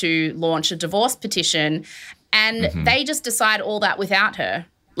grounds to launch a divorce petition, and they just decide all that without her.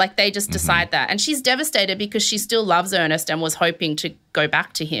 Like, they just decide that. And she's devastated because she still loves Ernest and was hoping to go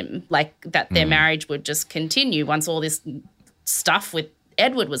back to him, like that their marriage would just continue once all this stuff with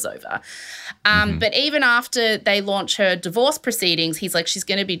Edward was over. But even after they launch her divorce proceedings, he's like, she's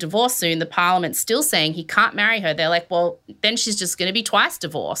going to be divorced soon. The Parliament's still saying he can't marry her. They're like, well, then she's just going to be twice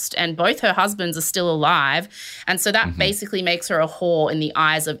divorced, and both her husbands are still alive. And so that basically makes her a whore in the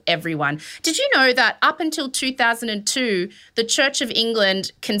eyes of everyone. Did you know that up until 2002, the Church of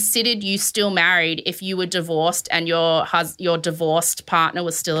England considered you still married if you were divorced and your divorced partner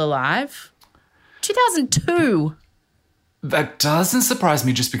was still alive? 2002. That doesn't surprise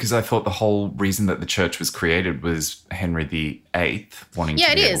me, just because I thought the whole reason that the church was created was Henry VIII wanting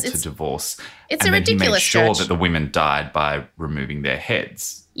to be able to divorce. It's a ridiculous church. And then he made sure church. that the women died by removing their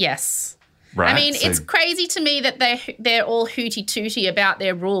heads. Yes. Right? I mean, it's crazy to me that they're all hooty-tooty about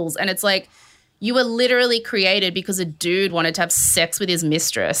their rules, and it's like, you were literally created because a dude wanted to have sex with his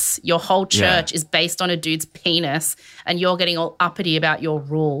mistress. Your whole church is based on a dude's penis, and you're getting all uppity about your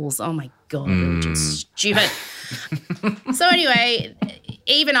rules. Oh, my God, religion's stupid. So anyway,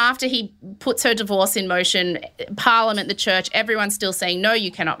 even after he puts her divorce in motion, Parliament, the church, everyone's still saying, no,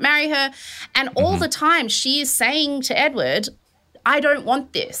 you cannot marry her. And all the time she is saying to Edward, I don't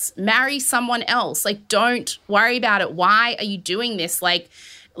want this. Marry someone else. Like, don't worry about it. Why are you doing this? Like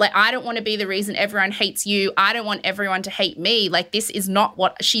I don't want to be the reason everyone hates you. I don't want everyone to hate me. Like, this is not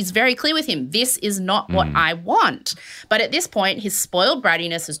what – she's very clear with him. This is not what I want. But at this point, his spoiled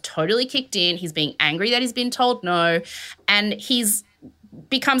brattiness has totally kicked in. He's being angry that he's been told no, and he's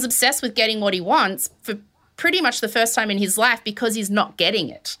becomes obsessed with getting what he wants for pretty much the first time in his life because he's not getting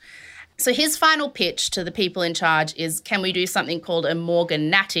it. So his final pitch to the people in charge is, can we do something called a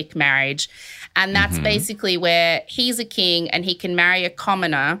morganatic marriage? And that's basically where he's a king and he can marry a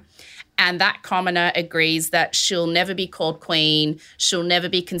commoner, and that commoner agrees that she'll never be called queen, she'll never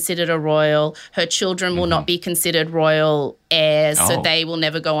be considered a royal, her children will not be considered royal heirs, so they will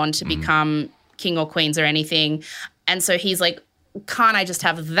never go on to become king or queens or anything. And so he's like, can't I just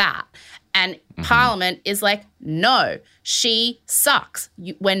have that? And Parliament is like, no, she sucks.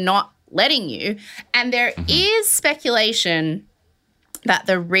 We're not letting you. And there is speculation that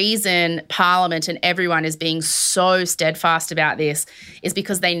the reason Parliament and everyone is being so steadfast about this is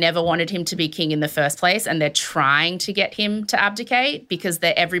because they never wanted him to be king in the first place, and they're trying to get him to abdicate because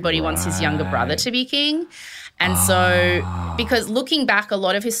everybody wants his younger brother to be king. And so, because looking back, a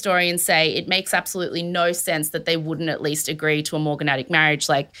lot of historians say it makes absolutely no sense that they wouldn't at least agree to a morganatic marriage.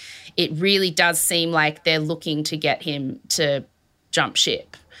 Like, it really does seem like they're looking to get him to jump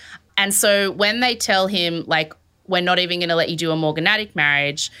ship. And so when they tell him, like, we're not even going to let you do a morganatic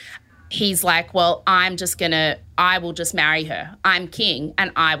marriage, he's like, well, I will just marry her. I'm king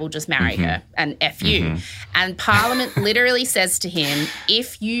and I will just marry her, and F you. And Parliament literally says to him,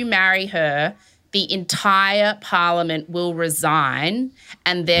 if you marry her, the entire Parliament will resign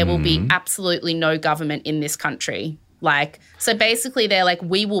and there will be absolutely no government in this country. Like, so basically they're like,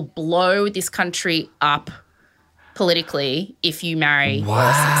 we will blow this country up politically if you marry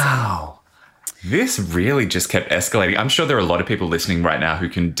Wallis Simpson. This really just kept escalating. I'm sure there are a lot of people listening right now who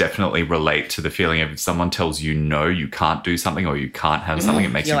can definitely relate to the feeling of if someone tells you no, you can't do something or you can't have something,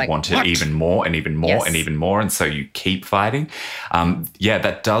 it makes you like, want it even more and even more and even more, and so you keep fighting.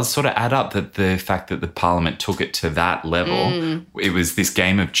 That does sort of add up, that the fact that the Parliament took it to that level, it was this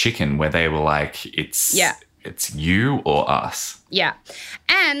game of chicken where they were like, it's you or us. Yeah.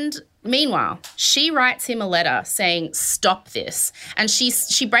 And meanwhile, she writes him a letter saying, stop this. And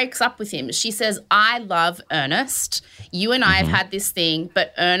she breaks up with him. She says, I love Ernest. You and I have had this thing,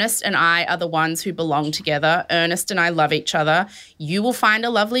 but Ernest and I are the ones who belong together. Ernest and I love each other. You will find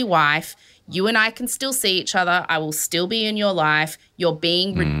a lovely wife. You and I can still see each other. I will still be in your life. You're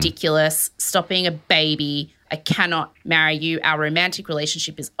being ridiculous. Stop being a baby. I cannot marry you. Our romantic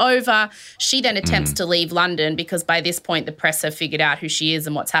relationship is over. She then attempts to leave London because by this point the press have figured out who she is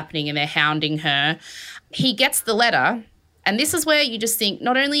and what's happening and they're hounding her. He gets the letter And this is where you just think,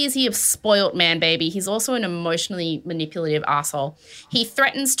 not only is he a spoilt man baby, he's also an emotionally manipulative asshole. He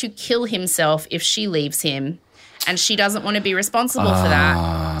threatens to kill himself if she leaves him, and she doesn't want to be responsible for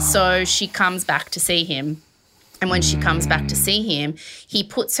that. So she comes back to see him. And when she comes back to see him, he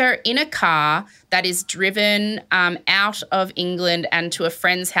puts her in a car that is driven out of England and to a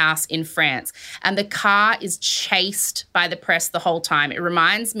friend's house in France. And the car is chased by the press the whole time. It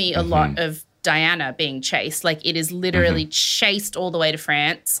reminds me a lot of Diana being chased. Like, it is literally chased all the way to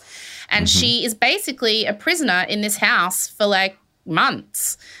France. And she is basically a prisoner in this house for like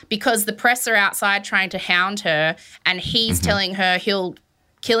months because the press are outside trying to hound her, and he's telling her he'll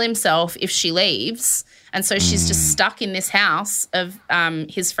kill himself if she leaves. And so she's just stuck in this house of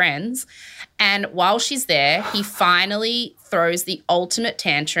his friends. And while she's there, he finally throws the ultimate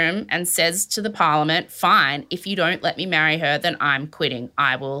tantrum and says to the parliament, fine, if you don't let me marry her, then I'm quitting.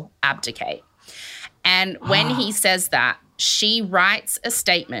 I will abdicate. And when he says that, she writes a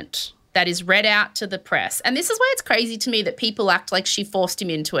statement that is read out to the press. And this is why it's crazy to me that people act like she forced him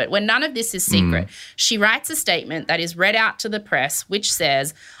into it when none of this is secret. She writes a statement that is read out to the press which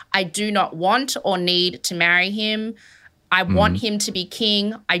says, I do not want or need to marry him. I want him to be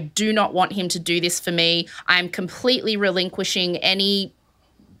king. I do not want him to do this for me. I'm completely relinquishing any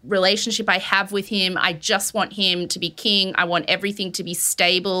relationship I have with him. I just want him to be king. I want everything to be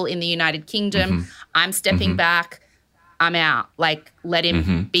stable in the United Kingdom. I'm stepping back. I'm out. Like, let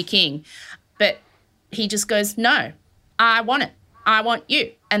him be king. But he just goes, no, I want it. I want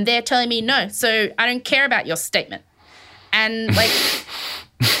you. And they're telling me no. So I don't care about your statement. And like,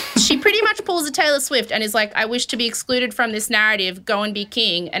 she pretty much pulls a Taylor Swift and is like, I wish to be excluded from this narrative. Go and be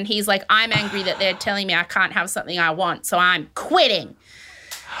king. And he's like, I'm angry that they're telling me I can't have something I want. So I'm quitting.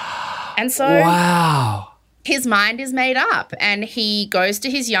 And so his mind is made up, and he goes to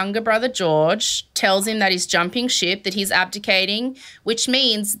his younger brother George, tells him that he's jumping ship, that he's abdicating, which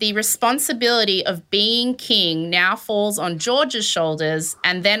means the responsibility of being king now falls on George's shoulders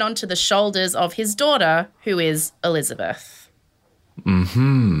and then onto the shoulders of his daughter, who is Elizabeth.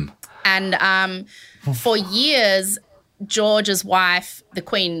 And for years, George's wife, the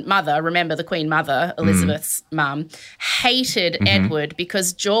Queen Mother, remember the Queen Mother, Elizabeth's mum, hated Edward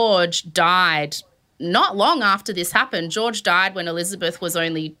because George died not long after this happened. George died when Elizabeth was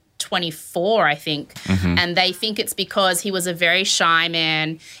only 24, I think. And they think it's because he was a very shy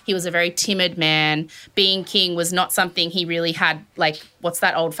man. He was a very timid man. Being king was not something he really had, like, what's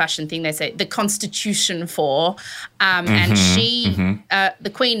that old-fashioned thing they say, the constitution for. And she,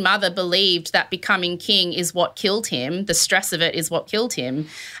 the Queen Mother, believed that becoming king is what killed him. The stress of it is what killed him.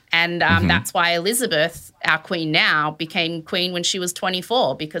 And that's why Elizabeth, our queen now, became queen when she was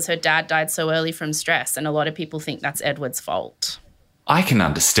 24, because her dad died so early from stress. And a lot of people think that's Edward's fault. I can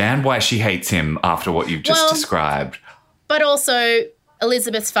understand why she hates him after what you've just described. But also,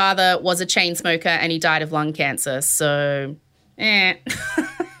 Elizabeth's father was a chain smoker and he died of lung cancer, so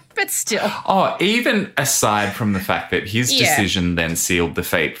but still. Oh, even aside from the fact that his decision then sealed the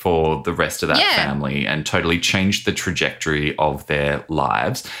fate for the rest of that family and totally changed the trajectory of their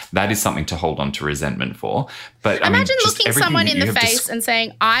lives, that is something to hold on to resentment for. But imagine looking someone in the face and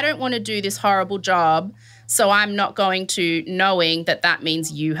saying, I don't want to do this horrible job, so I'm not going to, knowing that that means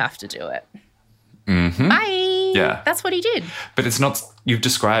you have to do it. Bye. Yeah. That's what he did. But it's not, you've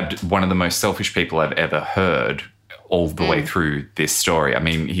described one of the most selfish people I've ever heard all the way through this story. I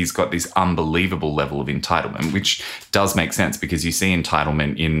mean, he's got this unbelievable level of entitlement, which does make sense because you see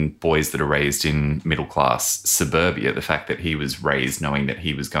entitlement in boys that are raised in middle-class suburbia, the fact that he was raised knowing that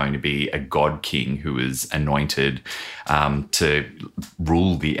he was going to be a god king who was anointed to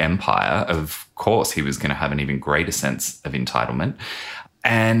rule the empire. Of course, he was going to have an even greater sense of entitlement.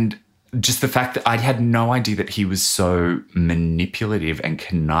 And just the fact that I had no idea that he was so manipulative and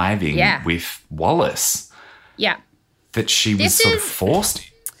conniving with Wallis. Yeah. That she was sort of forced.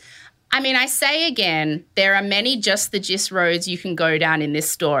 I mean, I say again, there are many just the gist roads you can go down in this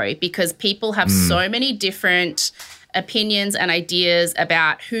story because people have so many different opinions and ideas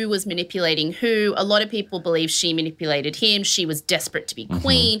about who was manipulating who. A lot of people believe she manipulated him. She was desperate to be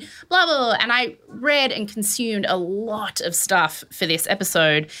queen, blah, blah, blah. And I read and consumed a lot of stuff for this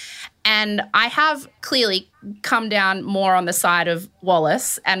episode. And I have clearly come down more on the side of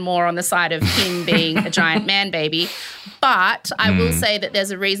Wallis and more on the side of him being a giant man baby. But I will say that there's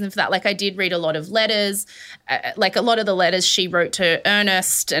a reason for that. Like, I did read a lot of letters, like a lot of the letters she wrote to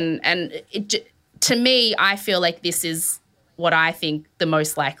Ernest. And it, to me, I feel like this is what I think the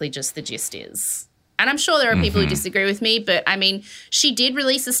most likely just the gist is. And I'm sure there are people who disagree with me, but I mean, she did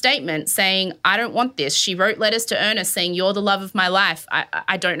release a statement saying, I don't want this. She wrote letters to Ernest saying, you're the love of my life.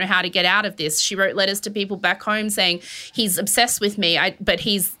 I don't know how to get out of this. She wrote letters to people back home saying, he's obsessed with me, but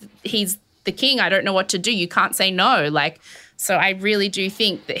he's the king. I don't know what to do. You can't say no. So I really do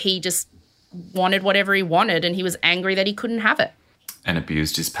think that he just wanted whatever he wanted and he was angry that he couldn't have it. And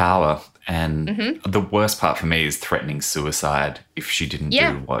abused his power. And the worst part for me is threatening suicide if she didn't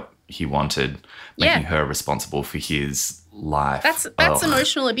do what he wanted, making her responsible for his life. That's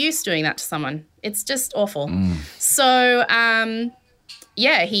emotional abuse, doing that to someone. It's just awful. So,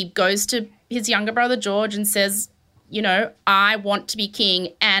 he goes to his younger brother George and says, I want to be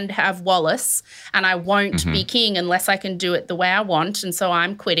king and have Wallis, and I won't be king unless I can do it the way I want, and so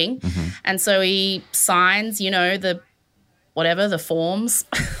I'm quitting. And so he signs, the forms,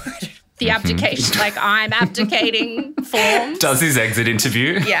 the abdication, I'm abdicating forms. Does his exit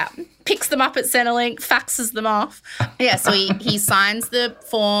interview. Yeah. Picks them up at Centrelink, faxes them off. Yeah, so he signs the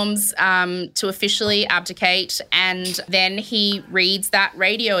forms to officially abdicate, and then he reads that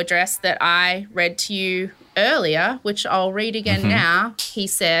radio address that I read to you earlier, which I'll read again now. He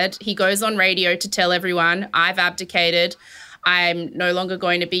said he goes on radio to tell everyone, I've abdicated. I'm no longer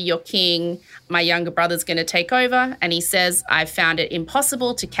going to be your king. My younger brother's going to take over. And he says, I've found it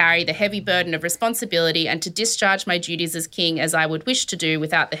impossible to carry the heavy burden of responsibility and to discharge my duties as king as I would wish to do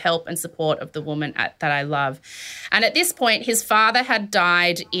without the help and support of the woman that I love. And at this point, his father had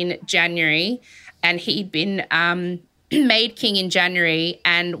died in January and he'd been made king in January.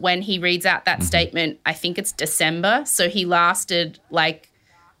 And when he reads out that statement, I think it's December. So he lasted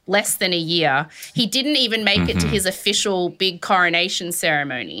less than a year. He didn't even make it to his official big coronation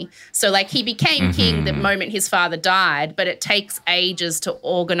ceremony. So he became king the moment his father died, but it takes ages to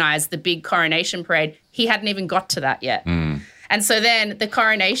organize the big coronation parade. He hadn't even got to that yet. And so then the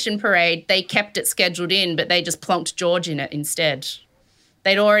coronation parade, they kept it scheduled in, but they just plonked George in it instead.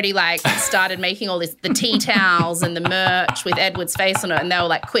 They'd already started making all the tea towels and the merch with Edward's face on it, and they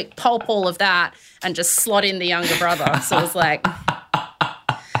were quick, pulp all of that and just slot in the younger brother. So it was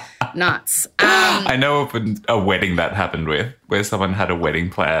nuts. I know of a wedding that happened where someone had a wedding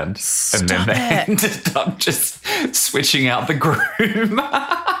planned and then they ended up just switching out the groom.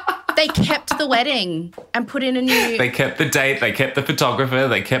 They kept the wedding and put in a new... They kept the date, they kept the photographer,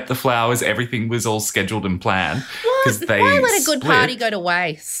 they kept the flowers, everything was all scheduled and planned. Why let a good party go to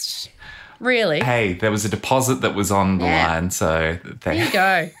waste? Really? Hey, there was a deposit that was on the line, so... There you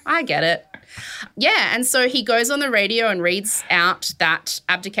go. I get it. Yeah, and so he goes on the radio and reads out that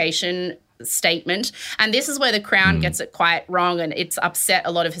abdication statement. And this is where the Crown gets it quite wrong, and it's upset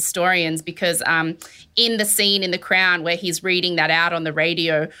a lot of historians because in the scene in the Crown where he's reading that out on the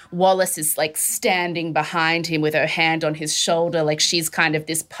radio, Wallis is standing behind him with her hand on his shoulder, she's kind of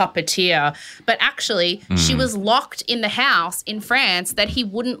this puppeteer. But actually, she was locked in the house in France that he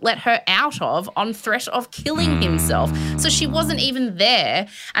wouldn't let her out of on threat of killing himself. So she wasn't even there.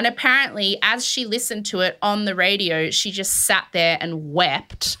 And apparently, as she listened to it on the radio, she just sat there and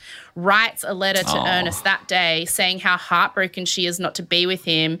wept, writes a letter to Ernest that day saying how heartbroken she is not to be with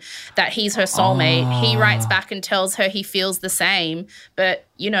him, that he's her soulmate. He writes back and tells her he feels the same, but,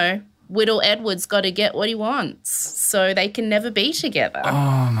 Whittle Edward's got to get what he wants, so they can never be together.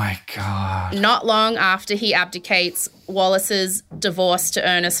 Oh, my God. Not long after he abdicates, Wallis's divorce to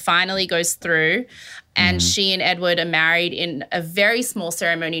Ernest finally goes through, and she and Edward are married in a very small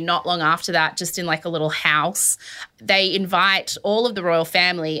ceremony not long after that, just in a little house. They invite all of the royal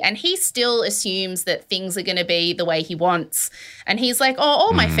family, and he still assumes that things are going to be the way he wants. And he's like,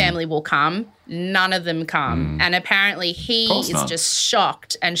 all my family will come. None of them come. And apparently he is just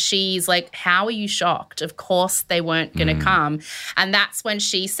shocked, and she's like, how are you shocked? Of course they weren't going to come. And that's when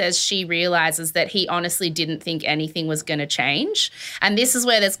she says she realizes that he honestly didn't think anything was going to change. And this is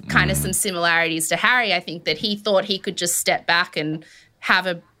where there's kind of some similarities to Harry. I think that he thought he could just step back and have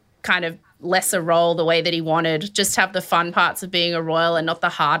a kind of lesser role the way that he wanted, just have the fun parts of being a royal and not the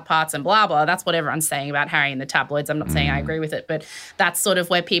hard parts and blah, blah. That's what everyone's saying about Harry in the tabloids. I'm not saying I agree with it, but that's sort of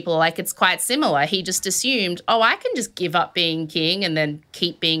where people are like, it's quite similar. He just assumed, I can just give up being king and then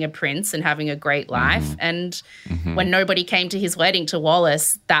keep being a prince and having a great life. And when nobody came to his wedding to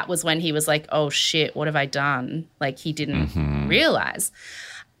Wallis, that was when he was like, oh, shit, what have I done? He didn't realize.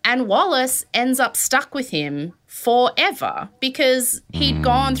 And Wallis ends up stuck with him forever because he'd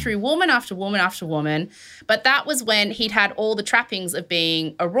gone through woman after woman after woman, but that was when he'd had all the trappings of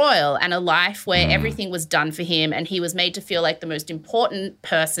being a royal and a life where everything was done for him, and he was made to feel like the most important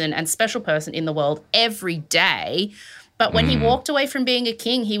person and special person in the world every day. But when he walked away from being a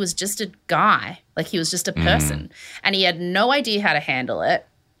king, he was just a guy, he was just a person, and he had no idea how to handle it.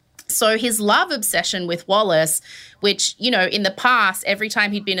 So his love obsession with Wallis, which, you know, in the past, every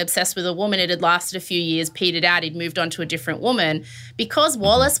time he'd been obsessed with a woman, it had lasted a few years, petered out, he'd moved on to a different woman. Because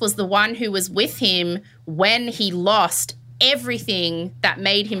Wallis was the one who was with him when he lost everything that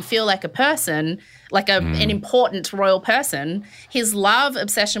made him feel like a person, like an important royal person, his love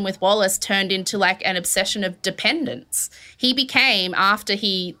obsession with Wallis turned into like an obsession of dependence. He became, after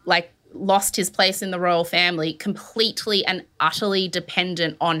he like lost his place in the royal family, completely and utterly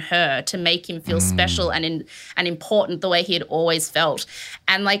dependent on her to make him feel special and important the way he had always felt.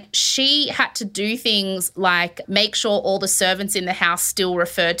 And like she had to do things like make sure all the servants in the house still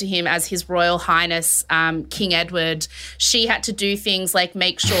referred to him as His Royal Highness King Edward. She had to do things like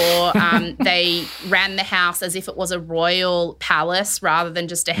make sure they ran the house as if it was a royal palace rather than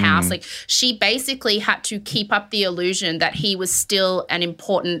just a house. Like she basically had to keep up the illusion that he was still an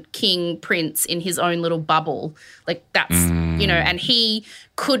important king prince in his own little bubble. Like that's, you know, and he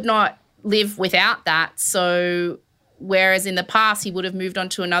could not live without that. So whereas in the past he would have moved on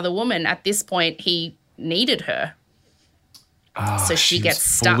to another woman, at this point he needed her. So she gets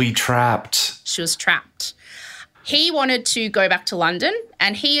stuck. Fully trapped. She was trapped. He wanted to go back to London,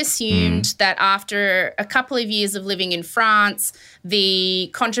 and he assumed that after a couple of years of living in France,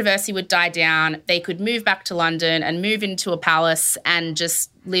 the controversy would die down. They could move back to London and move into a palace and just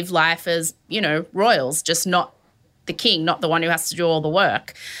live life as, you know, royals, just not the king, not the one who has to do all the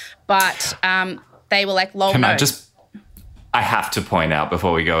work. But they were like, lol, no. I have to point out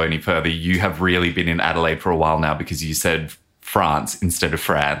before we go any further, you have really been in Adelaide for a while now because you said France instead of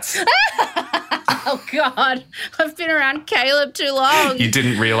France. Oh, God. I've been around Caleb too long. You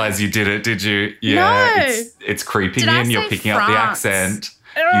didn't realise you did it, did you? Yeah. No. It's creeping Did in. You're picking up the accent.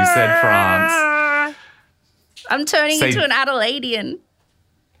 You said France. I'm turning into an Adelaidean.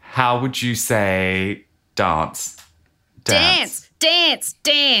 How would you say dance? Dance.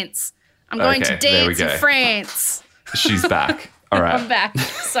 I'm going to dance in France. She's back. All right. I'm back.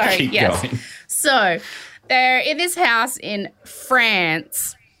 Sorry. Keep yes. going. So they're in this house in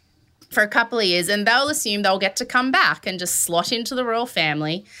France for a couple of years, and they'll assume they'll get to come back and just slot into the royal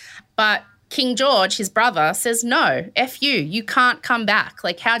family. But King George, his brother, says, no, F you can't come back.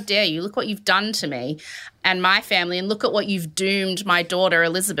 Like, how dare you? Look what you've done to me and my family, and look at what you've doomed my daughter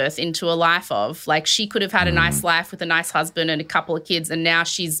Elizabeth into a life of. Like, she could have had a nice life with a nice husband and a couple of kids, and now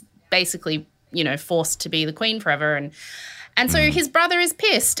she's basically, you know, forced to be the queen forever. And so his brother is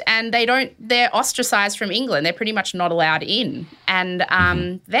pissed, and they're ostracized from England. They're pretty much not allowed in. And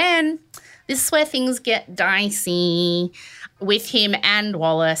then this is where things get dicey with him and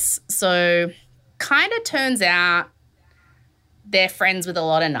Wallis. So kind of turns out they're friends with a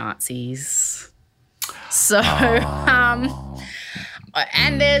lot of Nazis. So, and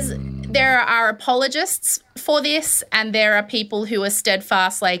there are apologists for this, and there are people who are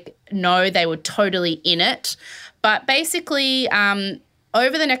steadfast, like, no, they were totally in it. But basically,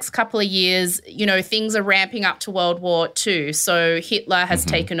 over the next couple of years, you know, things are ramping up to World War II. So Hitler has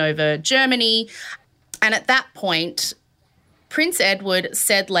taken over Germany. And at that point, Prince Edward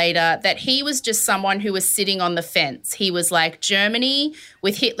said later that he was just someone who was sitting on the fence. He was like Germany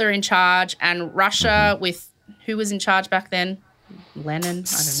with Hitler in charge and Russia with who was in charge back then? Lenin?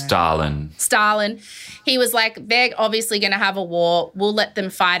 I don't know. Stalin. He was like, they're obviously going to have a war. We'll let them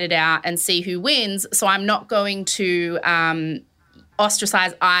fight it out and see who wins. So I'm not going to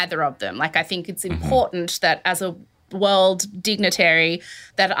ostracize either of them. Like, I think it's important that as a world dignitary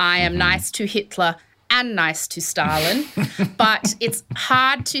that I am nice to Hitler and nice to Stalin. But it's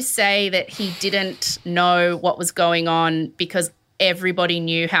hard to say that he didn't know what was going on because everybody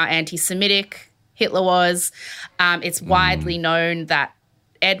knew how anti-Semitic Hitler was. It's widely known that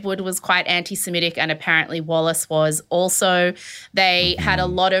Edward was quite anti-Semitic, and apparently Wallis was also. They had a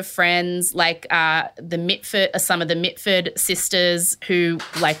lot of friends, like some of the Mitford sisters who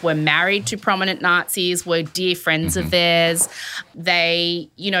like were married to prominent Nazis, were dear friends of theirs. They,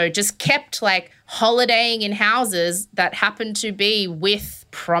 you know, just kept like holidaying in houses that happened to be with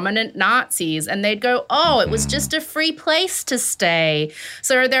prominent Nazis, and they'd go, oh, it was just a free place to stay.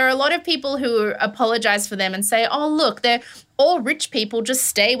 So there are a lot of people who apologize for them and say, oh, look, they're all rich people, just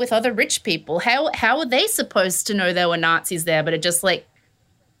stay with other rich people. How are they supposed to know there were Nazis there? But it just like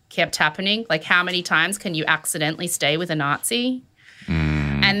kept happening. Like, how many times can you accidentally stay with a Nazi?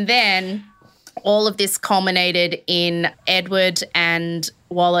 And then all of this culminated in Edward and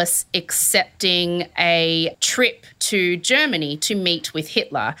Wallis accepting a trip to Germany to meet with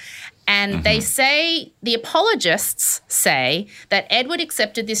Hitler. And they say, the apologists say that Edward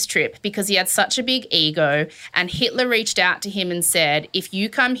accepted this trip because he had such a big ego, and Hitler reached out to him and said, if you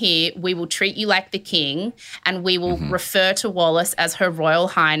come here, we will treat you like the king, and we will refer to Wallis as Her Royal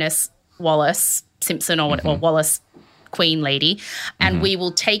Highness Wallis Simpson or Wallis Queen Lady, and we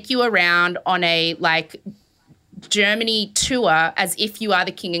will take you around on a Germany tour as if you are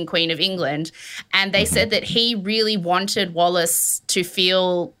the King and Queen of England. And they said that he really wanted Wallis to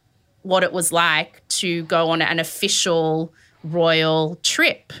feel what it was like to go on an official royal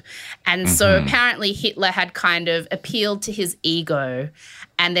trip. And so apparently Hitler had kind of appealed to his ego.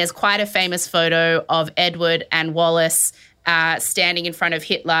 And there's quite a famous photo of Edward and Wallis standing in front of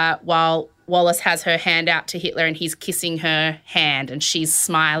Hitler while Wallis has her hand out to Hitler and he's kissing her hand and she's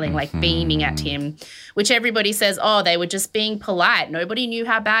smiling, beaming at him, which everybody says, oh, they were just being polite. Nobody knew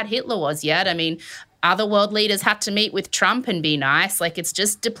how bad Hitler was yet. I mean, other world leaders had to meet with Trump and be nice. It's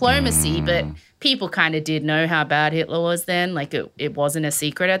just diplomacy, but people kind of did know how bad Hitler was then. It wasn't a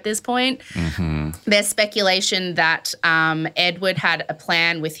secret at this point. There's speculation that Edward had a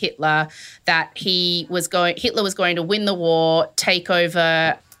plan with Hitler that Hitler was going to win the war, take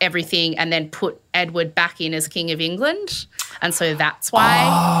over everything, and then put Edward back in as King of England. And so that's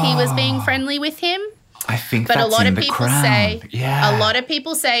why he was being friendly with him. I think but that's a lot in of the people crown. A lot of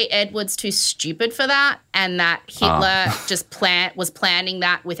people say Edward's too stupid for that, and that Hitler was planning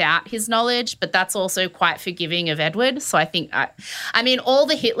that without his knowledge. But that's also quite forgiving of Edward. So I think, I mean, all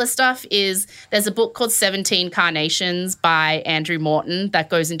the Hitler stuff there's a book called 17 Carnations by Andrew Morton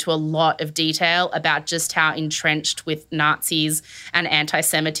that goes into a lot of detail about just how entrenched with Nazis and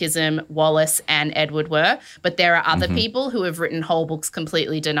anti-Semitism Wallis and Edward were. But there are other people who have written whole books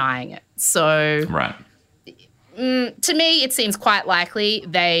completely denying it. So right. To me, it seems quite likely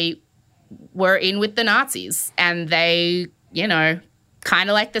they were in with the Nazis and they, kind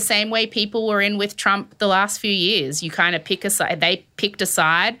of like the same way people were in with Trump the last few years. You kind of pick a side. They picked a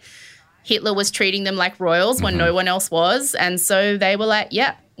side. Hitler was treating them like royals when no one else was. And so they were like,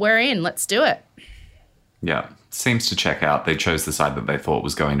 yeah, we're in. Let's do it. Yeah. Seems to check out. They chose the side that they thought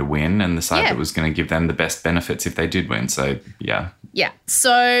was going to win and the side that was going to give them the best benefits if they did win. So, yeah. Yeah.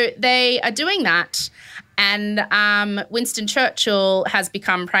 So they are doing that. And Winston Churchill has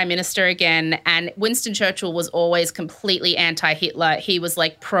become Prime Minister again. And Winston Churchill was always completely anti-Hitler. He was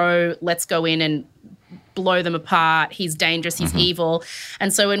pro, let's go in and blow them apart. He's dangerous. He's evil.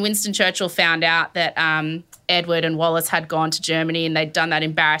 And so when Winston Churchill found out that Edward and Wallis had gone to Germany and they'd done that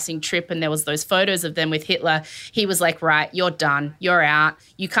embarrassing trip and there was those photos of them with Hitler, he was like, right, you're done. You're out.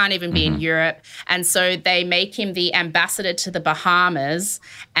 You can't even be in Europe. And so they make him the ambassador to the Bahamas,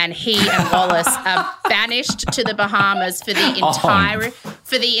 and he and Wallis are banished to the Bahamas for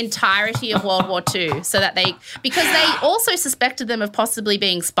the entirety of World War II. So that because they also suspected them of possibly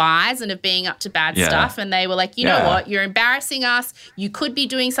being spies and of being up to bad stuff. And they were like, you know what? You're embarrassing us. You could be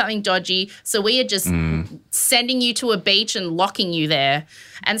doing something dodgy. So we are just sending you to a beach and locking you there.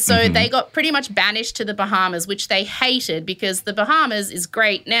 And so they got pretty much banished to the Bahamas, which they hated because the Bahamas is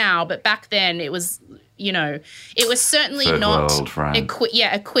great now, but back then it was, it was certainly Third not world, right?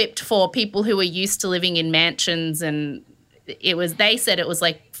 equipped for people who were used to living in mansions, and they said it was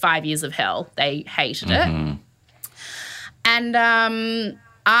like 5 years of hell. They hated it. And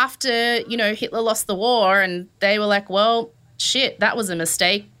after, Hitler lost the war and they were like, well, shit, that was a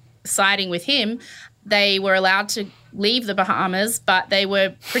mistake siding with him. They were allowed to leave the Bahamas, but they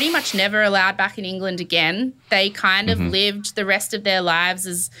were pretty much never allowed back in England again. They kind of lived the rest of their lives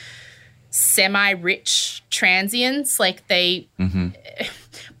as semi-rich transients. They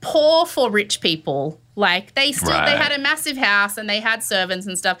poor for rich people. They had a massive house and they had servants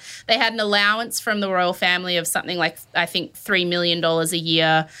and stuff. They had an allowance from the royal family of something like, I think, $3 million a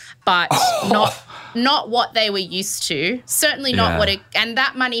year, but not what they were used to. Certainly not and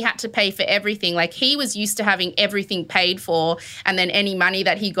that money had to pay for everything. He was used to having everything paid for, and then any money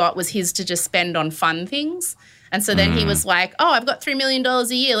that he got was his to just spend on fun things. And so then he was like, oh, I've got $3 million a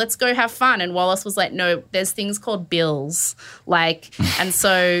year. Let's go have fun. And Wallis was like, no, there's things called bills. And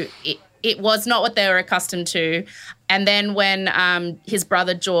so it was not what they were accustomed to. And then when his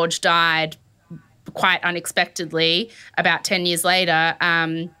brother George died quite unexpectedly, about 10 years later,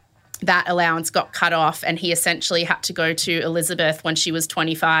 that allowance got cut off and he essentially had to go to Elizabeth when she was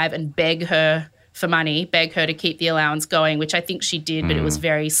 25 and beg her for money, beg her to keep the allowance going, which I think she did, but it was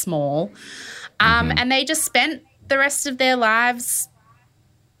very small. And they just spent the rest of their lives,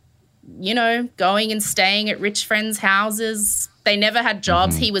 going and staying at rich friends' houses. They never had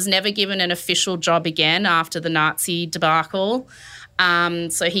jobs. He was never given an official job again after the Nazi debacle.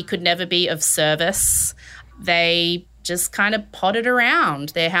 So he could never be of service. They just kind of potted around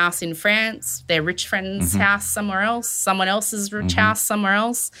their house in France, their rich friend's house somewhere else, someone else's rich house somewhere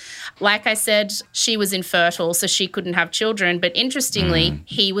else. Like I said, she was infertile, so she couldn't have children. But interestingly,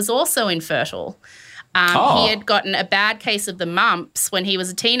 he was also infertile. He had gotten a bad case of the mumps when he was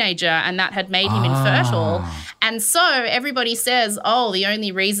a teenager, and that had made him infertile. And so everybody says, the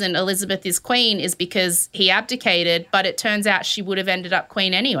only reason Elizabeth is queen is because he abdicated, but it turns out she would have ended up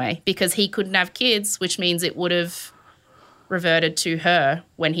queen anyway because he couldn't have kids, which means it would have reverted to her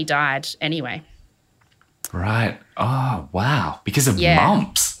when he died anyway. Right. Oh, wow. Because of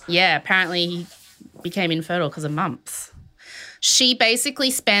mumps. Yeah, apparently he became infertile because of mumps. She basically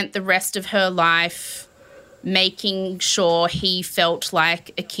spent the rest of her life making sure he felt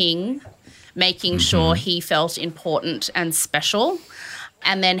like a king, making sure he felt important and special.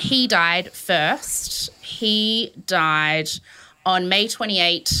 And then he died first. He died on May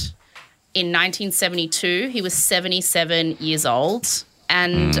 28 in 1972. He was 77 years old.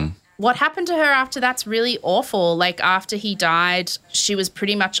 And what happened to her after that's really awful. Like, after he died, she was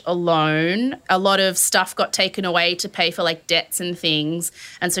pretty much alone. A lot of stuff got taken away to pay for, like, debts and things,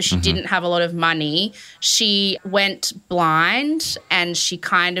 and so she didn't have a lot of money. She went blind and she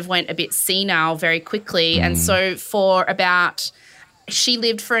kind of went a bit senile very quickly. And so she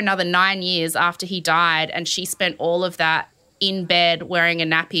lived for another 9 years after he died, and she spent all of that in bed wearing a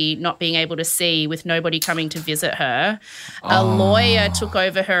nappy, not being able to see, with nobody coming to visit her. A lawyer took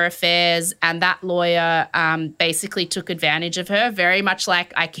over her affairs, and that lawyer basically took advantage of her, very much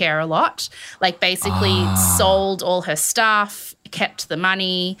like I Care a Lot. Like, basically sold all her stuff, kept the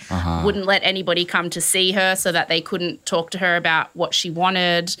money, wouldn't let anybody come to see her so that they couldn't talk to her about what she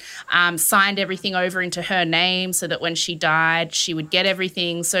wanted, signed everything over into her name so that when she died, she would get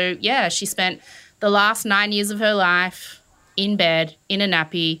everything. So, yeah, she spent the last 9 years of her life in bed, in a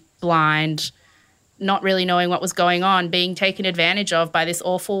nappy, blind, not really knowing what was going on, being taken advantage of by this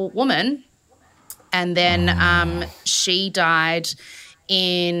awful woman. And then she died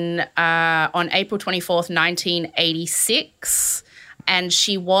on April 24th, 1986, and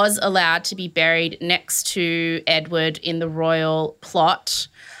she was allowed to be buried next to Edward in the royal plot,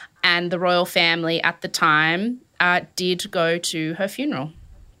 and the royal family at the time did go to her funeral,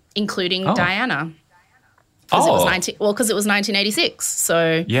 including Diana. Because it was 1986.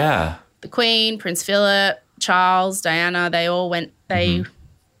 So the Queen, Prince Philip, Charles, Diana, they all went. They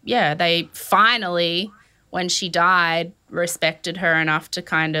finally, when she died, respected her enough to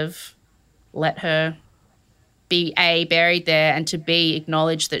kind of let her be buried there, and to be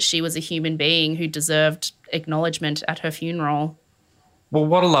acknowledged that she was a human being who deserved acknowledgement at her funeral. Well,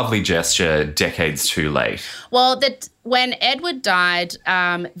 what a lovely gesture decades too late. Well, when Edward died,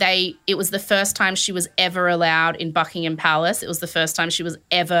 it was the first time she was ever allowed in Buckingham Palace. It was the first time she was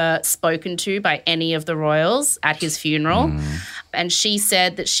ever spoken to by any of the royals at his funeral. And she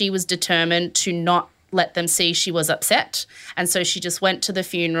said that she was determined to not let them see she was upset. And so she just went to the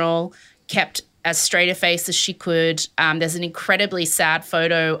funeral, kept as straight a face as she could. There's an incredibly sad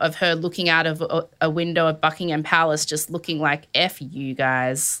photo of her looking out of a window of Buckingham Palace, just looking like, F you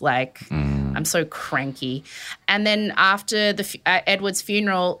guys, like, I'm so cranky. And then after Edward's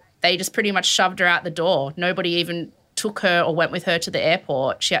funeral, they just pretty much shoved her out the door. Nobody even took her or went with her to the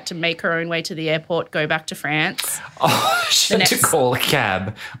airport. She had to make her own way to the airport, go back to France. She had to call a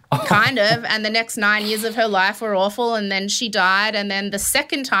cab. Kind of. And the next 9 years of her life were awful, and then she died, and then the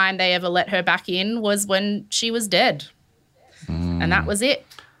second time they ever let her back in was when she was dead. And that was it.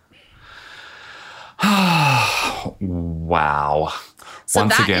 Wow. So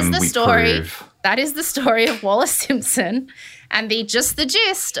Once again, we prove... That is the story of Wallis Simpson, and the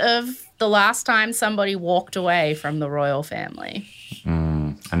gist of the last time somebody walked away from the royal family.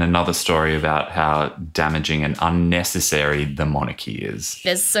 And another story about how damaging and unnecessary the monarchy is.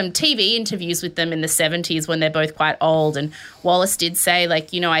 There's some TV interviews with them in the 70s when they're both quite old, and Wallis did say,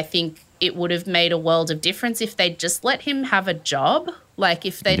 like, I think it would have made a world of difference if they'd just let him have a job, like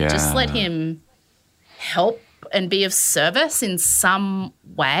if they'd just let him help and be of service in some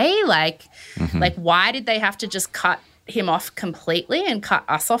way. Like, why did they have to just cut him off completely and cut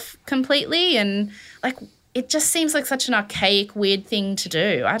us off completely? And, like, it just seems like such an archaic, weird thing to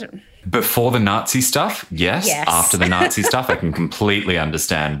do. Before the Nazi stuff, yes. After the Nazi stuff, I can completely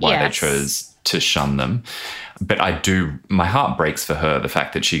understand why they chose to shun them. But my heart breaks for her, the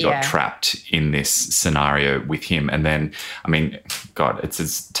fact that she got trapped in this scenario with him. And then, I mean, God, it's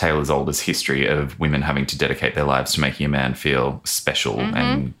a tale as old as history of women having to dedicate their lives to making a man feel special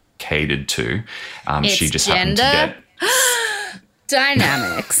and catered to. She just happened to get...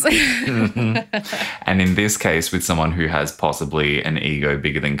 dynamics. And in this case, with someone who has possibly an ego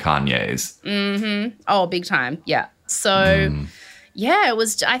bigger than Kanye's. Oh, big time. Yeah. So, yeah, it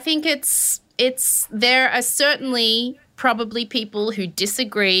was. I think it's. There are certainly probably people who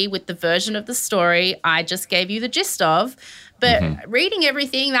disagree with the version of the story I just gave you the gist of. But reading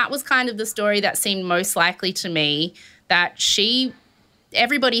everything, that was kind of the story that seemed most likely to me, that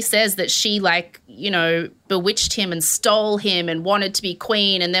everybody says that she, like, you know, bewitched him and stole him and wanted to be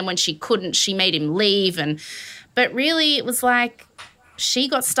queen, and then when she couldn't, she made him leave. But really it was like she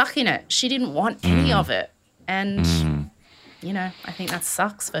got stuck in it. She didn't want any of it. And, you know, I think that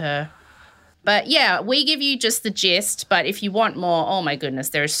sucks for her. But, yeah, we give you just the gist, but if you want more, oh, my goodness,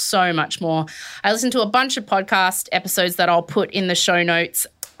 there is so much more. I listened to a bunch of podcast episodes that I'll put in the show notes.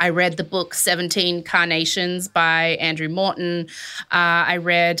 I read the book 17 Carnations by Andrew Morton. I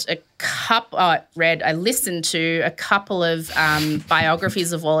listened to a couple of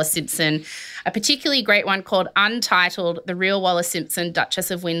biographies of Wallis Simpson, a particularly great one called Untitled, The Real Wallis Simpson, Duchess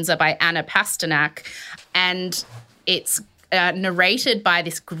of Windsor by Anna Pasternak. And it's narrated by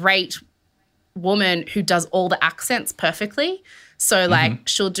this great woman who does all the accents perfectly. So, like,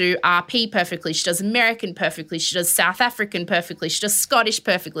 she'll do RP perfectly. She does American perfectly. She does South African perfectly. She does Scottish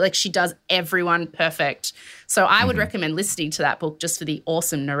perfectly. Like, she does everyone perfect. So I would recommend listening to that book just for the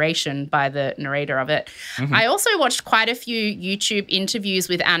awesome narration by the narrator of it. I also watched quite a few YouTube interviews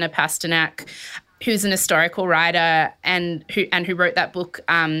with Anna Pasternak, who's an historical writer and who wrote that book,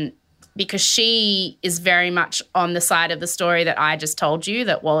 because she is very much on the side of the story that I just told you,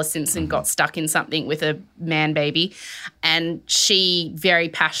 that Wallis Simpson got stuck in something with a man baby. And she very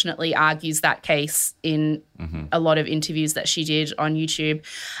passionately argues that case in a lot of interviews that she did on YouTube.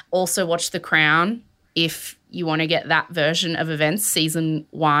 Also watch The Crown if you want to get that version of events, season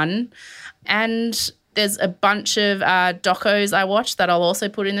 1. And there's a bunch of docos I watched that I'll also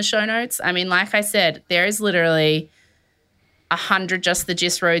put in the show notes. I mean, like I said, there is literally 100 Just the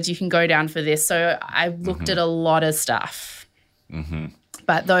Gist roads you can go down for this. So I looked at a lot of stuff.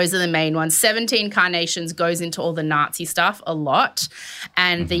 But those are the main ones. 17 Carnations goes into all the Nazi stuff a lot.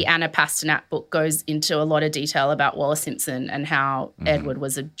 And the Anna Pasternak book goes into a lot of detail about Wallis Simpson and how Edward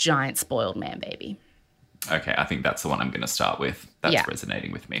was a giant spoiled man baby. Okay, I think that's the one I'm going to start with. That's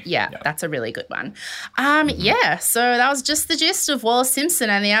resonating with me. Yeah, that's a really good one. So that was just the gist of Wallis Simpson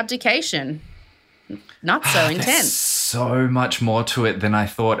and the Abdication. Not so intense. There's so much more to it than I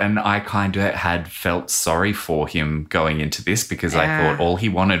thought, and I kind of had felt sorry for him going into this because I thought all he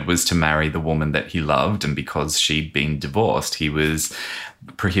wanted was to marry the woman that he loved, and because she'd been divorced, he was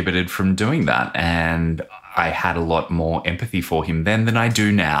prohibited from doing that. And I had a lot more empathy for him then than I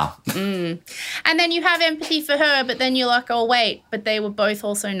do now. And then you have empathy for her, but then you're like, oh, wait, but they were both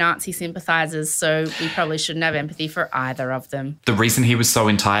also Nazi sympathisers, so we probably shouldn't have empathy for either of them. The reason he was so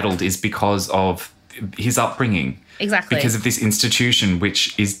entitled is because of his upbringing. Exactly. Because of this institution,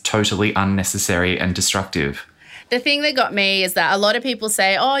 which is totally unnecessary and destructive. The thing that got me is that a lot of people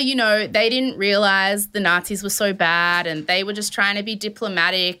say, oh, you know, they didn't realise the Nazis were so bad and they were just trying to be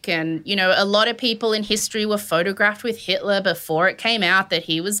diplomatic. And, you know, a lot of people in history were photographed with Hitler before it came out that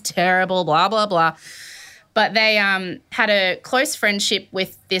he was terrible, blah, blah, blah. But they had a close friendship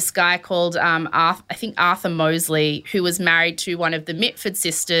with this guy called, Arthur Mosley, who was married to one of the Mitford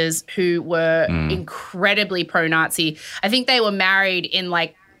sisters who were incredibly pro-Nazi. I think they were married in,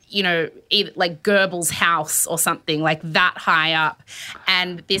 like, you know, either like Goebbels' house or something, like that high up.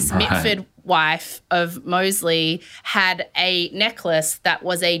 And this Mitford wife of Mosley had a necklace that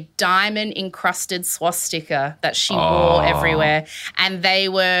was a diamond-encrusted swastika that she wore everywhere. And they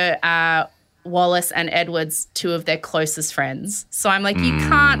were Wallis and Edward's two of their closest friends. So I'm like, you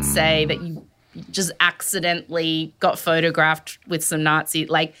can't say that you just accidentally got photographed with some Nazi.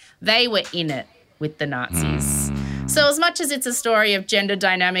 Like, they were in it with the Nazis. So as much as it's a story of gender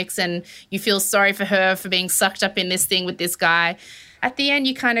dynamics and you feel sorry for her for being sucked up in this thing with this guy, at the end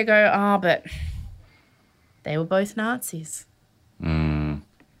you kind of go, oh, but they were both Nazis.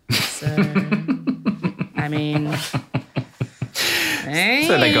 So, I mean...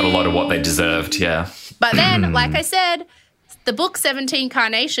 So they got a lot of what they deserved, yeah. But then, like I said, the book 17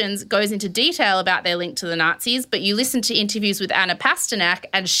 Carnations goes into detail about their link to the Nazis, but you listen to interviews with Anna Pasternak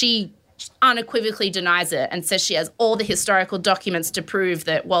and she unequivocally denies it and says she has all the historical documents to prove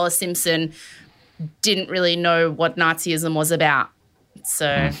that Wallis Simpson didn't really know what Nazism was about.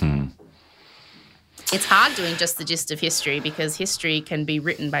 So it's hard doing just the gist of history because history can be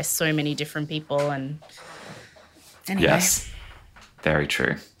written by so many different people. And anyway. Yes, very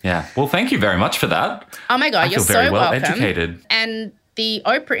true. Yeah. Well, thank you very much for that. Oh, my God, you're so very well welcome. Educated. And the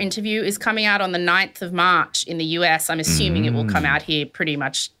Oprah interview is coming out on the 9th of March in the US. I'm assuming it will come out here pretty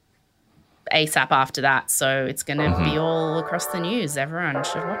much ASAP after that. So it's going to be all across the news. Everyone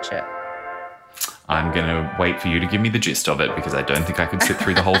should watch it. I'm going to wait for you to give me the gist of it because I don't think I could sit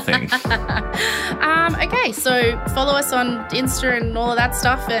through the whole thing. Okay, so follow us on Insta and all of that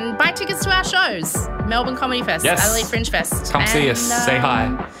stuff and buy tickets to our shows. Melbourne Comedy Fest, Yes. Adelaide Fringe Fest. Come see us. Say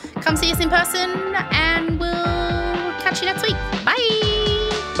hi. Come see us in person and we'll catch you next week.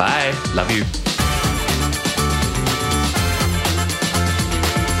 Bye. Bye. Love you.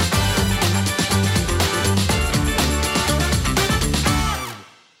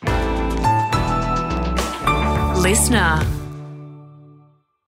 Listener.